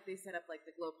how like they set up like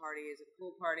the glow parties or the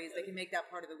pool parties, they can make that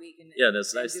part of the week. And Yeah, and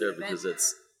it's nice do there events.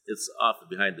 because it's off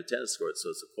behind the tennis court, so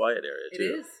it's a quiet area It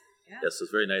too. is. Yeah. Yes, so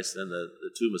it's very nice. And then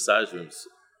the two massage rooms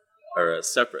are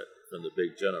separate from the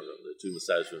big general room. The two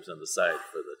massage rooms on the side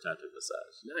for the tantric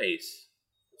massage. Nice.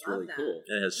 It's Love really that. cool.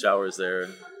 And it has showers there.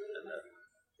 And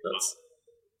that's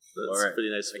All a right. pretty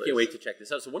nice I place. can't wait to check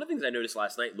this out. So one of the things I noticed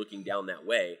last night looking down that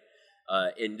way,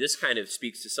 and this kind of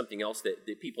speaks to something else that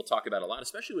people talk about a lot,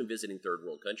 especially when visiting third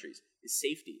world countries, is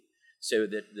safety. So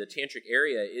that the tantric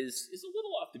area is a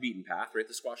little off the beaten path, right?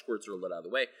 The squash courts are a little out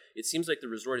of the way. It seems like the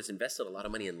resort has invested a lot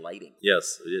of money in lighting.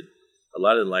 Yes, we did a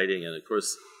lot in lighting, and of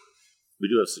course, we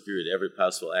do have security at every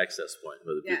possible access point,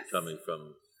 whether it be Yes. coming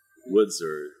from woods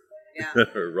or Yeah.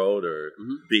 or road or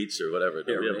Mhm. beach or whatever.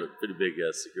 Yeah, we have right. a pretty big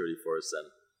security force,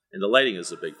 and the lighting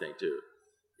is a big thing too.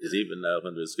 Because even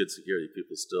when there's good security,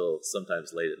 people still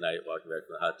sometimes late at night walking back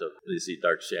from the hot tub, and they see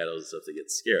dark shadows and stuff, they get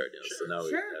scared. So now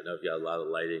Sure. now we've got a lot of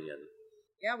lighting,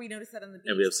 Yeah, we noticed that on the beach.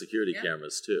 and we have security Yeah.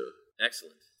 cameras too.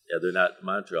 Excellent. Yeah, they're not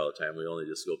monitored all the time. We only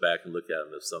just go back and look at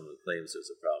them if someone claims there's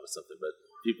a problem or something. But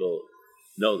people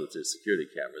know that there's security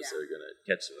cameras that are going to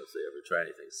catch them if they ever try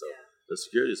anything. So the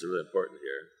security is really important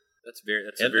here. That's a very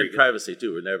And good. privacy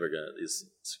too. We're never going to, these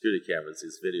security cameras,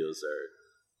 these videos are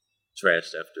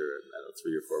trashed after,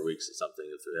 3 or 4 weeks or something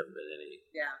if there haven't been any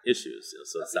Yeah. issues.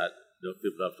 So it's not,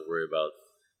 people don't have to worry about,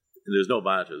 and there's no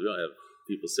monitors. We don't have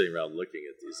people sitting around looking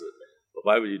at these. But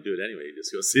why would you do it anyway? You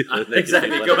just go see them.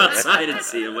 Exactly. Go outside and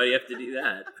see them. Why do you have to do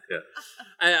that? Yeah.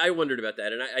 I wondered about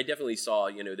that, and I definitely saw,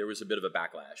 there was a bit of a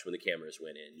backlash when the cameras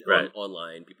went in. Right.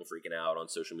 Online, people freaking out on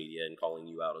social media and calling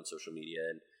you out on social media.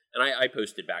 And I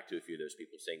posted back to a few of those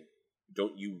people saying,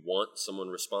 don't you want someone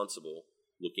responsible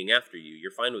looking after you?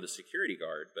 You're fine with a security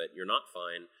guard, but you're not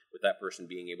fine with that person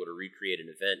being able to recreate an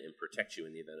event and protect you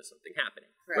in the event of something happening.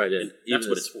 Right. And That's even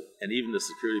what the- it's for. And even the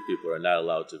security people are not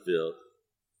allowed to view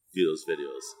those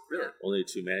videos. Really? Only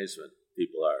two management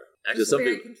people are. Excellent. Because some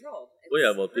Very people, controlled. well, yeah,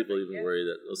 It's well, people perfect, even yeah. worry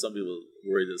that, some people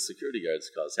worry that security guards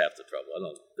cause half the trouble. I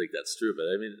don't think that's true,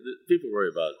 but I mean, people worry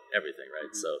about everything,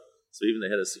 right? Mm-hmm. So even the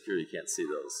head of security can't see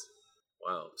those.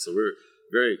 Wow. So we're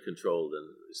very controlled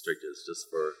and restricted. It's just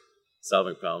for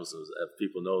solving problems and if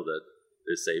people know that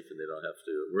they're safe and they don't have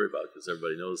to worry about it because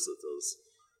everybody knows that those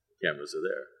cameras are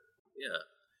there. Yeah.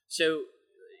 So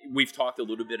we've talked a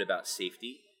little bit about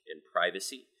safety and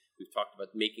privacy. We've talked about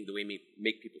making the way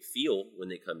make people feel when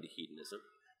they come to hedonism.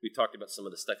 We've talked about some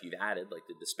of the stuff you've added, like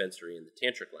the dispensary and the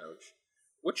tantric lounge.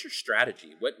 What's your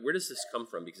strategy? Where does this come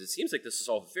from? Because it seems like this is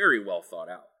all very well thought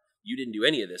out. You didn't do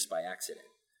any of this by accident.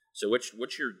 So what's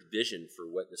your vision for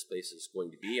what this place is going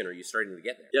to be, and are you starting to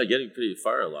get there? Yeah, getting pretty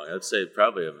far along. I'd say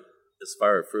probably as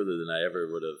far further than I ever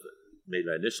would have made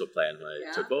my initial plan when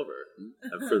I took over.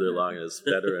 I'm further along and it's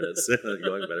better and it's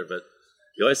going better. But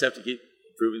you always have to keep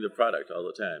improving the product all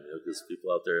the time, because people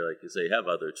out there, like you say, have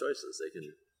other choices. They can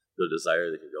go to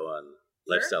Desire, they can go on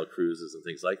lifestyle cruises and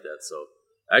things like that. So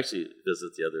I actually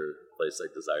visit the other place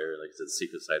like Desire, like I said,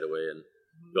 Secret Hideaway, and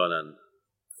gone on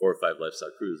 4 or 5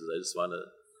 lifestyle cruises. I just want to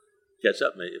catch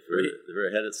up, mate. If we're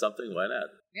ahead at something, why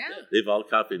not? Yeah. They've all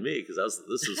copied me because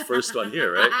this was the first one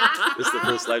here, right? This is the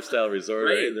first lifestyle resort,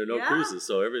 right? And there are no cruises,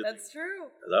 so everything. That's true.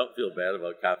 I don't feel bad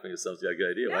about copying something. I got a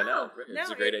good idea. Why not?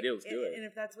 It's a great idea. Let's do it. And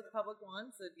if that's what the public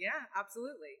wants, then yeah,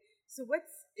 absolutely. So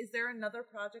is there another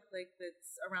project like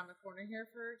that's around the corner here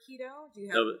for Keto? Do you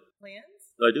have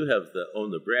plans? I do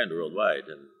own the brand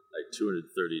worldwide and like 230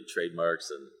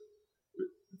 trademarks and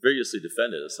vigorously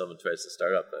defended if someone tries to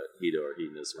start up a Hedo or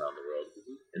hedonism around the world.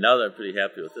 And now that I'm pretty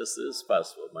happy with this, it is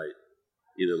possible. It might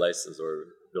either license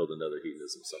or build another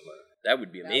hedonism somewhere. That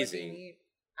would be That would be amazing. neat.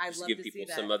 I'd Just love give to people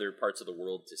see that. some other parts of the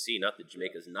world to see. Not that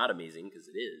Jamaica's not amazing, because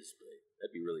it is, but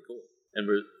that'd be really cool. And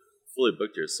we're fully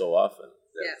booked here so often.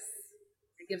 that Yes.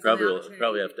 It gives them the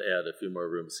Probably opportunity. have to add a few more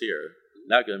rooms here.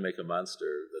 Not going to make a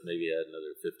monster, but maybe add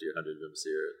another 50 or 100 rooms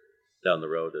here down the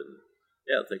road. And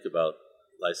yeah, think about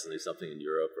licensing something in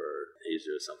Europe or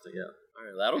Asia or something. Yeah. All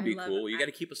right, that'll be love cool. it. You got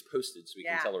to keep us posted so we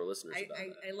can tell our listeners about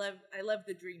that. I love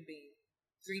the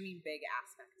dreaming big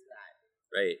aspect to that.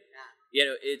 Right.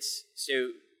 Yeah. It's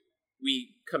so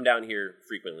we come down here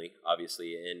frequently,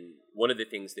 obviously, and one of the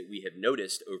things that we have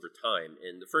noticed over time,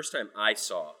 and the first time I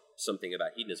saw something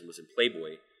about hedonism was in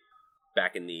Playboy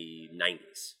back in the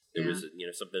 90s. There was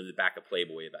something in the back of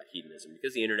Playboy about hedonism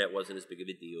because the internet wasn't as big of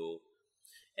a deal.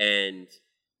 And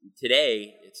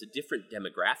today, it's a different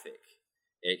demographic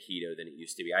at Hedo than it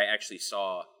used to be. I actually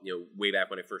saw, way back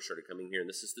when I first started coming here, and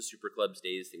this is the Super Clubs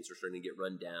days, things were starting to get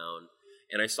run down.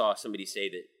 And I saw somebody say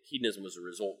that hedonism was a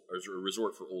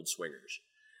resort for old swingers.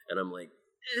 And I'm like,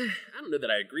 I don't know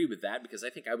that I agree with that because I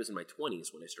think I was in my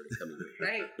 20s when I started coming here.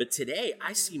 Right. But today,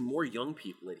 I see more young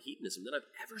people at hedonism than I've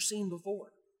ever seen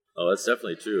before. Oh, that's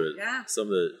definitely true. Yeah. Some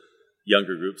of the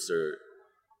younger groups are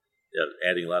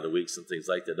adding a lot of weeks and things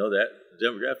like that. No, that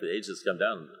demographic age has come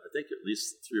down, I think, at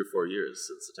least 3 or 4 years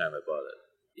since the time I bought it.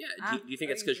 Yeah. Do you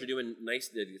think it's because you're doing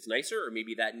that it's nicer, or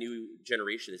maybe that new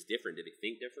generation is different? Do they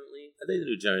think differently? I think the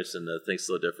new generation thinks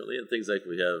a little differently, and things like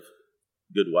we have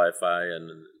good Wi-Fi and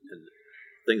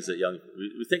things that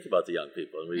we think about the young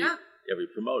people, and we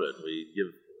promote it. And we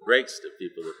give breaks to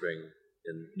people that bring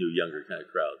in new, younger kind of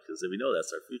crowd because we know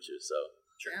that's our future. So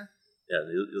Sure. Yeah,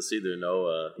 you'll see there are no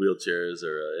wheelchairs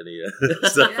or any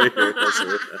stuff here.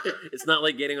 It's not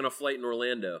like getting on a flight in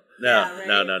Orlando. No.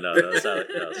 It's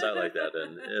not like that.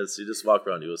 And as you just walk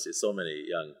around, you will see so many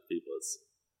young people.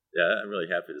 I'm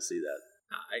really happy to see that.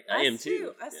 I am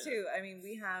too. Us too. I mean,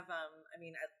 we have.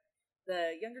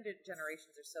 The younger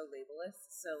generations are so labelist.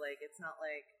 So it's not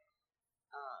like.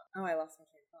 I lost my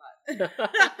train of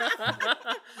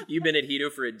thought. You've been at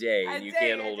Hedo for a day and you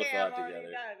can't hold a thought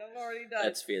together. I'm already done.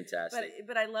 That's fantastic.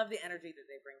 But I love the energy that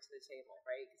they bring to the table,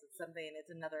 right? Because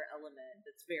it's another element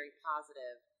that's very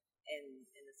positive in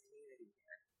this community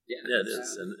here. Yeah, it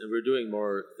is. And we're doing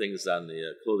more things on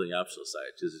the clothing optional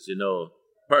side. Because as you know,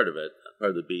 part of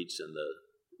the beach and the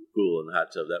pool and the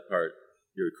hot tub, that part,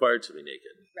 you're required to be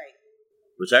naked. Right.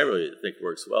 Which I really think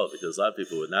works well because a lot of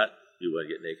people would not want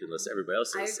to get naked unless everybody else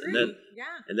is. I agree.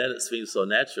 And then it seems so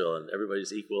natural and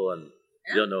everybody's equal and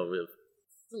you don't know. It's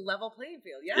a level playing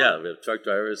field. Yeah, we have truck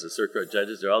drivers and circuit court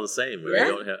judges. They're all the same. Right?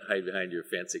 You don't hide behind your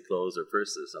fancy clothes or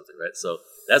purses or something, right? So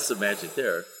that's the magic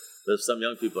there. But if some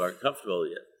young people aren't comfortable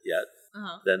yet,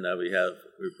 then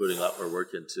we're putting a lot more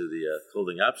work into the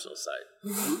clothing optional side.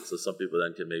 Mm-hmm. So some people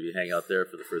then can maybe hang out there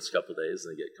for the first couple of days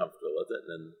and get comfortable with it, and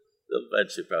then they'll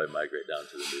eventually probably migrate down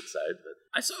to the nude side. But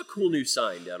I saw a cool new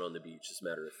sign down on the beach, as a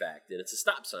matter of fact, and it's a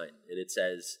stop sign, and it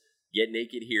says, "Get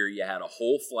naked here. You had a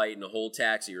whole flight and a whole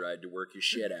taxi ride to work your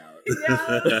shit out."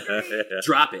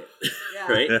 Drop it. Yeah.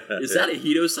 Right? Is that a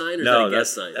Hedo sign or is that a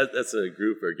guest sign? That's a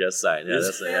group or guest sign. Yeah,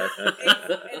 it's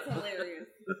hilarious.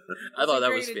 I thought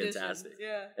that was fantastic.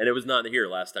 Yeah. And it was not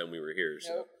here last time we were here.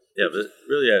 So. Nope. Yeah, but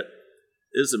really, it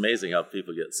is amazing how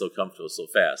people get so comfortable so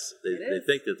fast. They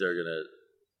think that they're going to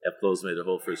have clothes made the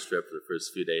whole first trip for the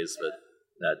first few days, but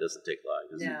it doesn't take long.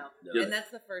 No. And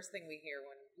that's the first thing we hear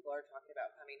when people are talking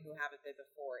about coming who haven't been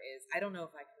before is, I don't know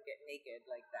if I can get naked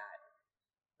like that.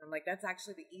 I'm like, that's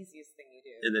actually the easiest thing you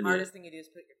do. And the hardest thing you do is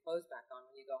put your clothes back on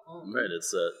when you go home. Right.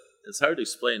 It's hard to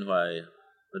explain why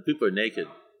when people are naked,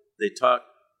 they talk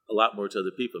a lot more to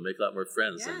other people, make a lot more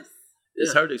friends. Yes. And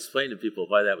it's hard to explain to people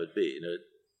why that would be.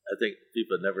 I think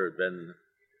people have never been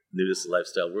nudist in the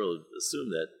lifestyle world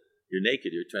assume that you're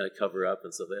naked, you're trying to cover up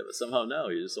and stuff like that. But somehow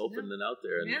now you're just open and out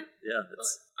there. And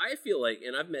I feel like,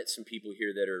 and I've met some people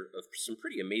here that are of some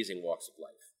pretty amazing walks of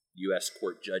life. U.S.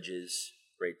 court judges,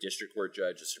 right? District court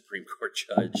judge, a Supreme Court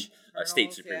judge,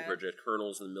 state Supreme Court judge,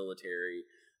 colonels in the military,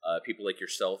 people like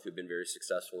yourself who've been very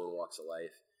successful in walks of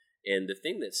life. And the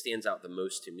thing that stands out the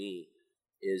most to me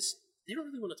is they don't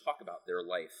really want to talk about their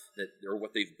life or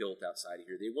what they've built outside of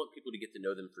here. They want people to get to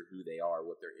know them for who they are,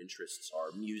 what their interests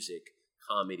are, music,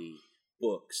 comedy,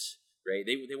 books, right?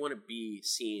 They want to be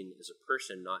seen as a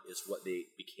person, not as what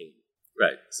they became.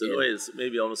 Right. So in a way, it's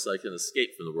maybe almost like an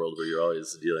escape from the world where you're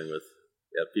always dealing with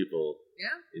people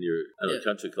in your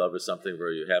country club or something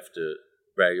where you have to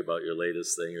brag about your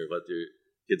latest thing or what your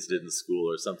kids did in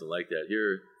school or something like that.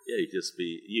 Here, you just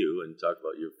be you and talk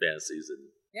about your fantasies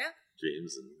and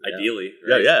dreams. And ideally.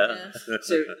 Right? Yeah.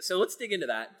 So let's dig into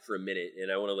that for a minute,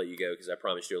 and I want to let you go because I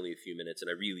promised you only a few minutes, and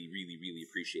I really, really, really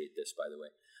appreciate this, by the way.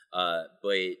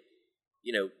 But,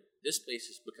 this place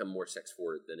has become more sex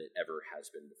forward than it ever has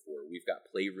been before. We've got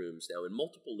playrooms now in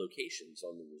multiple locations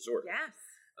on the resort. Yes.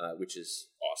 Which is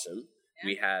awesome. Yeah.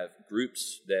 We have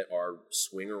groups that are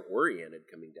swinger-oriented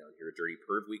coming down here. Dirty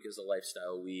Perv Week is a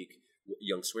lifestyle week.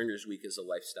 Young Swingers Week is a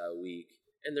lifestyle week.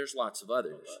 And there's lots of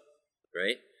others.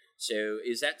 right? So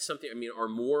is that something, I mean, are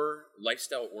more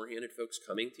lifestyle-oriented folks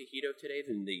coming to Hedo today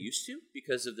than they used to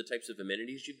because of the types of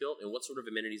amenities you built? And what sort of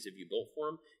amenities have you built for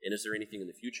them? And is there anything in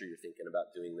the future you're thinking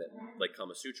about doing that, like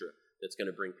Kama Sutra, that's going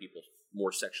to bring people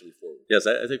more sexually forward? Yes,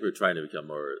 I think we're trying to become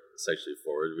more sexually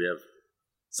forward. We have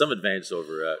some advantage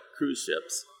over cruise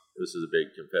ships. This is a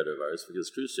big competitor of ours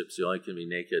because cruise ships, you only can be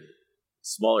naked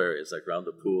small areas, like around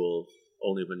the pool,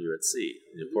 only when you're at sea.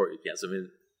 In the port, you can't. So, I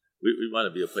mean, we want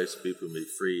to be a place where people can be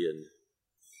free and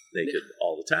naked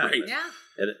all the time. Right. Yeah.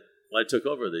 And when I took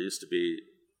over, there used to be,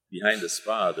 behind the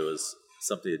spa, there was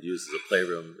something I'd use as a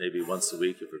playroom maybe once a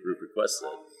week if a group requested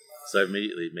it. So I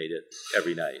immediately made it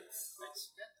every night.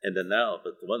 And then now,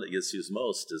 but the one that gets used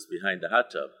most is behind the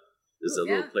hot tub. There's a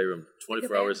little playroom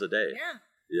 24 hours a day.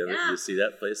 Yeah. You see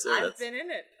that place there? I've been in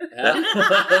it.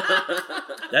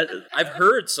 I've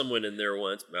heard someone in there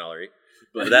once, Mallory.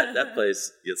 But that place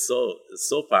gets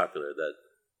so popular that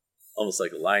almost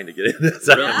like a line to get in. Really?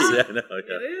 Yeah, I know,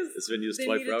 yeah. It is. It's been used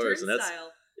 24 hours, and that's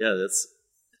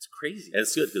crazy. And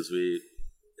it's good because we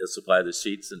supply the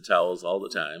sheets and towels all the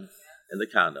time, and the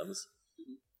condoms,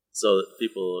 so that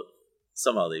people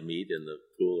somehow they meet in the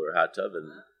pool or hot tub and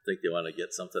think they want to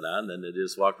get something on, then they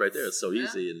just walk right there. It's so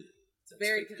easy and it's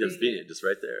very convenient, just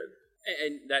right there.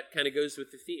 And that kind of goes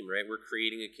with the theme, right? We're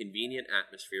creating a convenient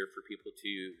atmosphere for people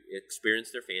to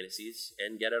experience their fantasies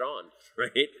and get it on,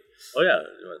 right? Oh, yeah.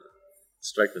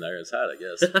 Strike when iron's hot, I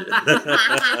guess.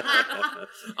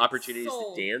 Opportunities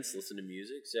to dance, listen to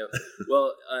music. So,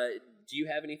 well, do you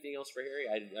have anything else for Harry?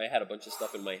 I had a bunch of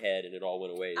stuff in my head and it all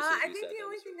went away. I think the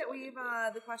only thing that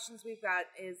the questions we've got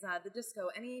is the disco.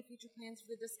 Any future plans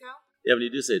for the disco? Yeah, when you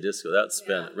do say disco, that's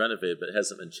been renovated, but it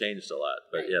hasn't been changed a lot.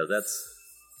 But yeah, that's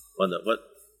one that what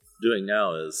doing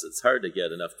now is it's hard to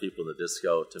get enough people in the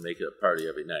disco to make it a party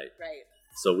every night. Right.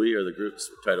 So we are the groups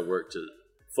try to work to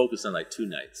focus on like 2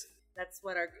 nights. That's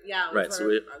what we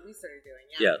started doing.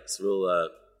 Yeah, so we'll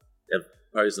have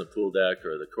parties on the pool deck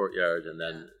or the courtyard, and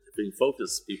then if we can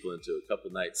focus people into a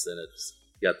couple nights, then it's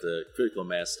got the critical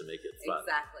mass to make it fun.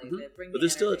 Exactly. Mm-hmm. But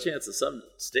there's still a chance that some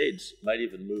stage might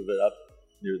even move it up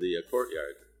near the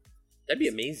courtyard. That'd be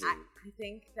amazing. I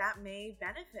think that may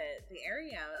benefit the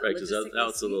area. Right, because now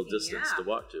it's a little distance to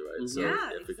walk to, right? Mm-hmm.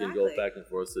 So if we can go back and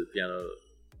forth to the piano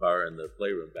bar and the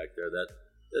playroom back there,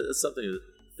 that's something to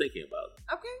thinking about.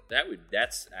 Okay.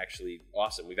 That's actually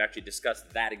awesome. We've actually discussed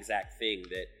that exact thing,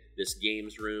 that this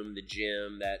games room, the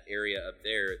gym, that area up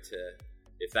there,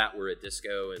 if that were a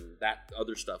disco and that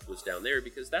other stuff was down there,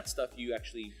 because that stuff you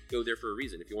actually go there for a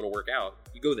reason. If you want to work out,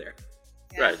 you go there.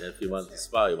 Yeah, right, and if you want the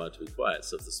spa, you want it to be quiet.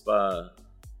 So if the spa,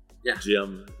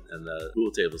 gym, and the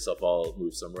pool table stuff all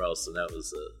moved somewhere else, and that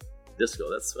was a disco,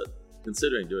 that's what,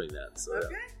 considering doing that. So,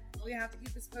 okay. Well, you have to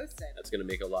keep us posted. That's going to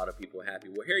make a lot of people happy.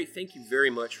 Well, Harry, thank you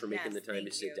very much for making the time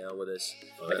to sit down with us.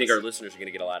 I think our listeners are going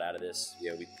to get a lot out of this.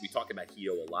 You know, we talk about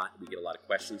Hedo a lot. We get a lot of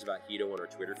questions about Hedo on our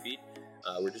Twitter feed.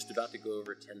 We're just about to go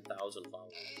over 10,000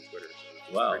 followers on Twitter.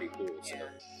 It's pretty cool. So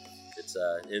it's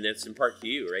and it's in part to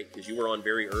you, right? Because you were on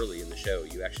very early in the show.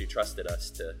 You actually trusted us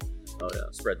to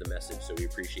spread the message, so we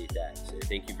appreciate that. So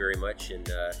thank you very much,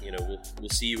 and we'll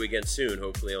see you again soon,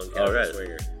 hopefully on Casual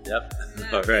Swinger. Yep.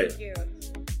 Yeah, all right. Thank you.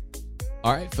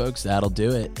 All right, folks, that'll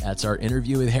do it. That's our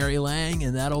interview with Harry Lang,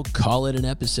 and that'll call it an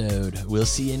episode. We'll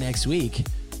see you next week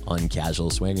on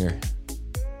Casual Swinger.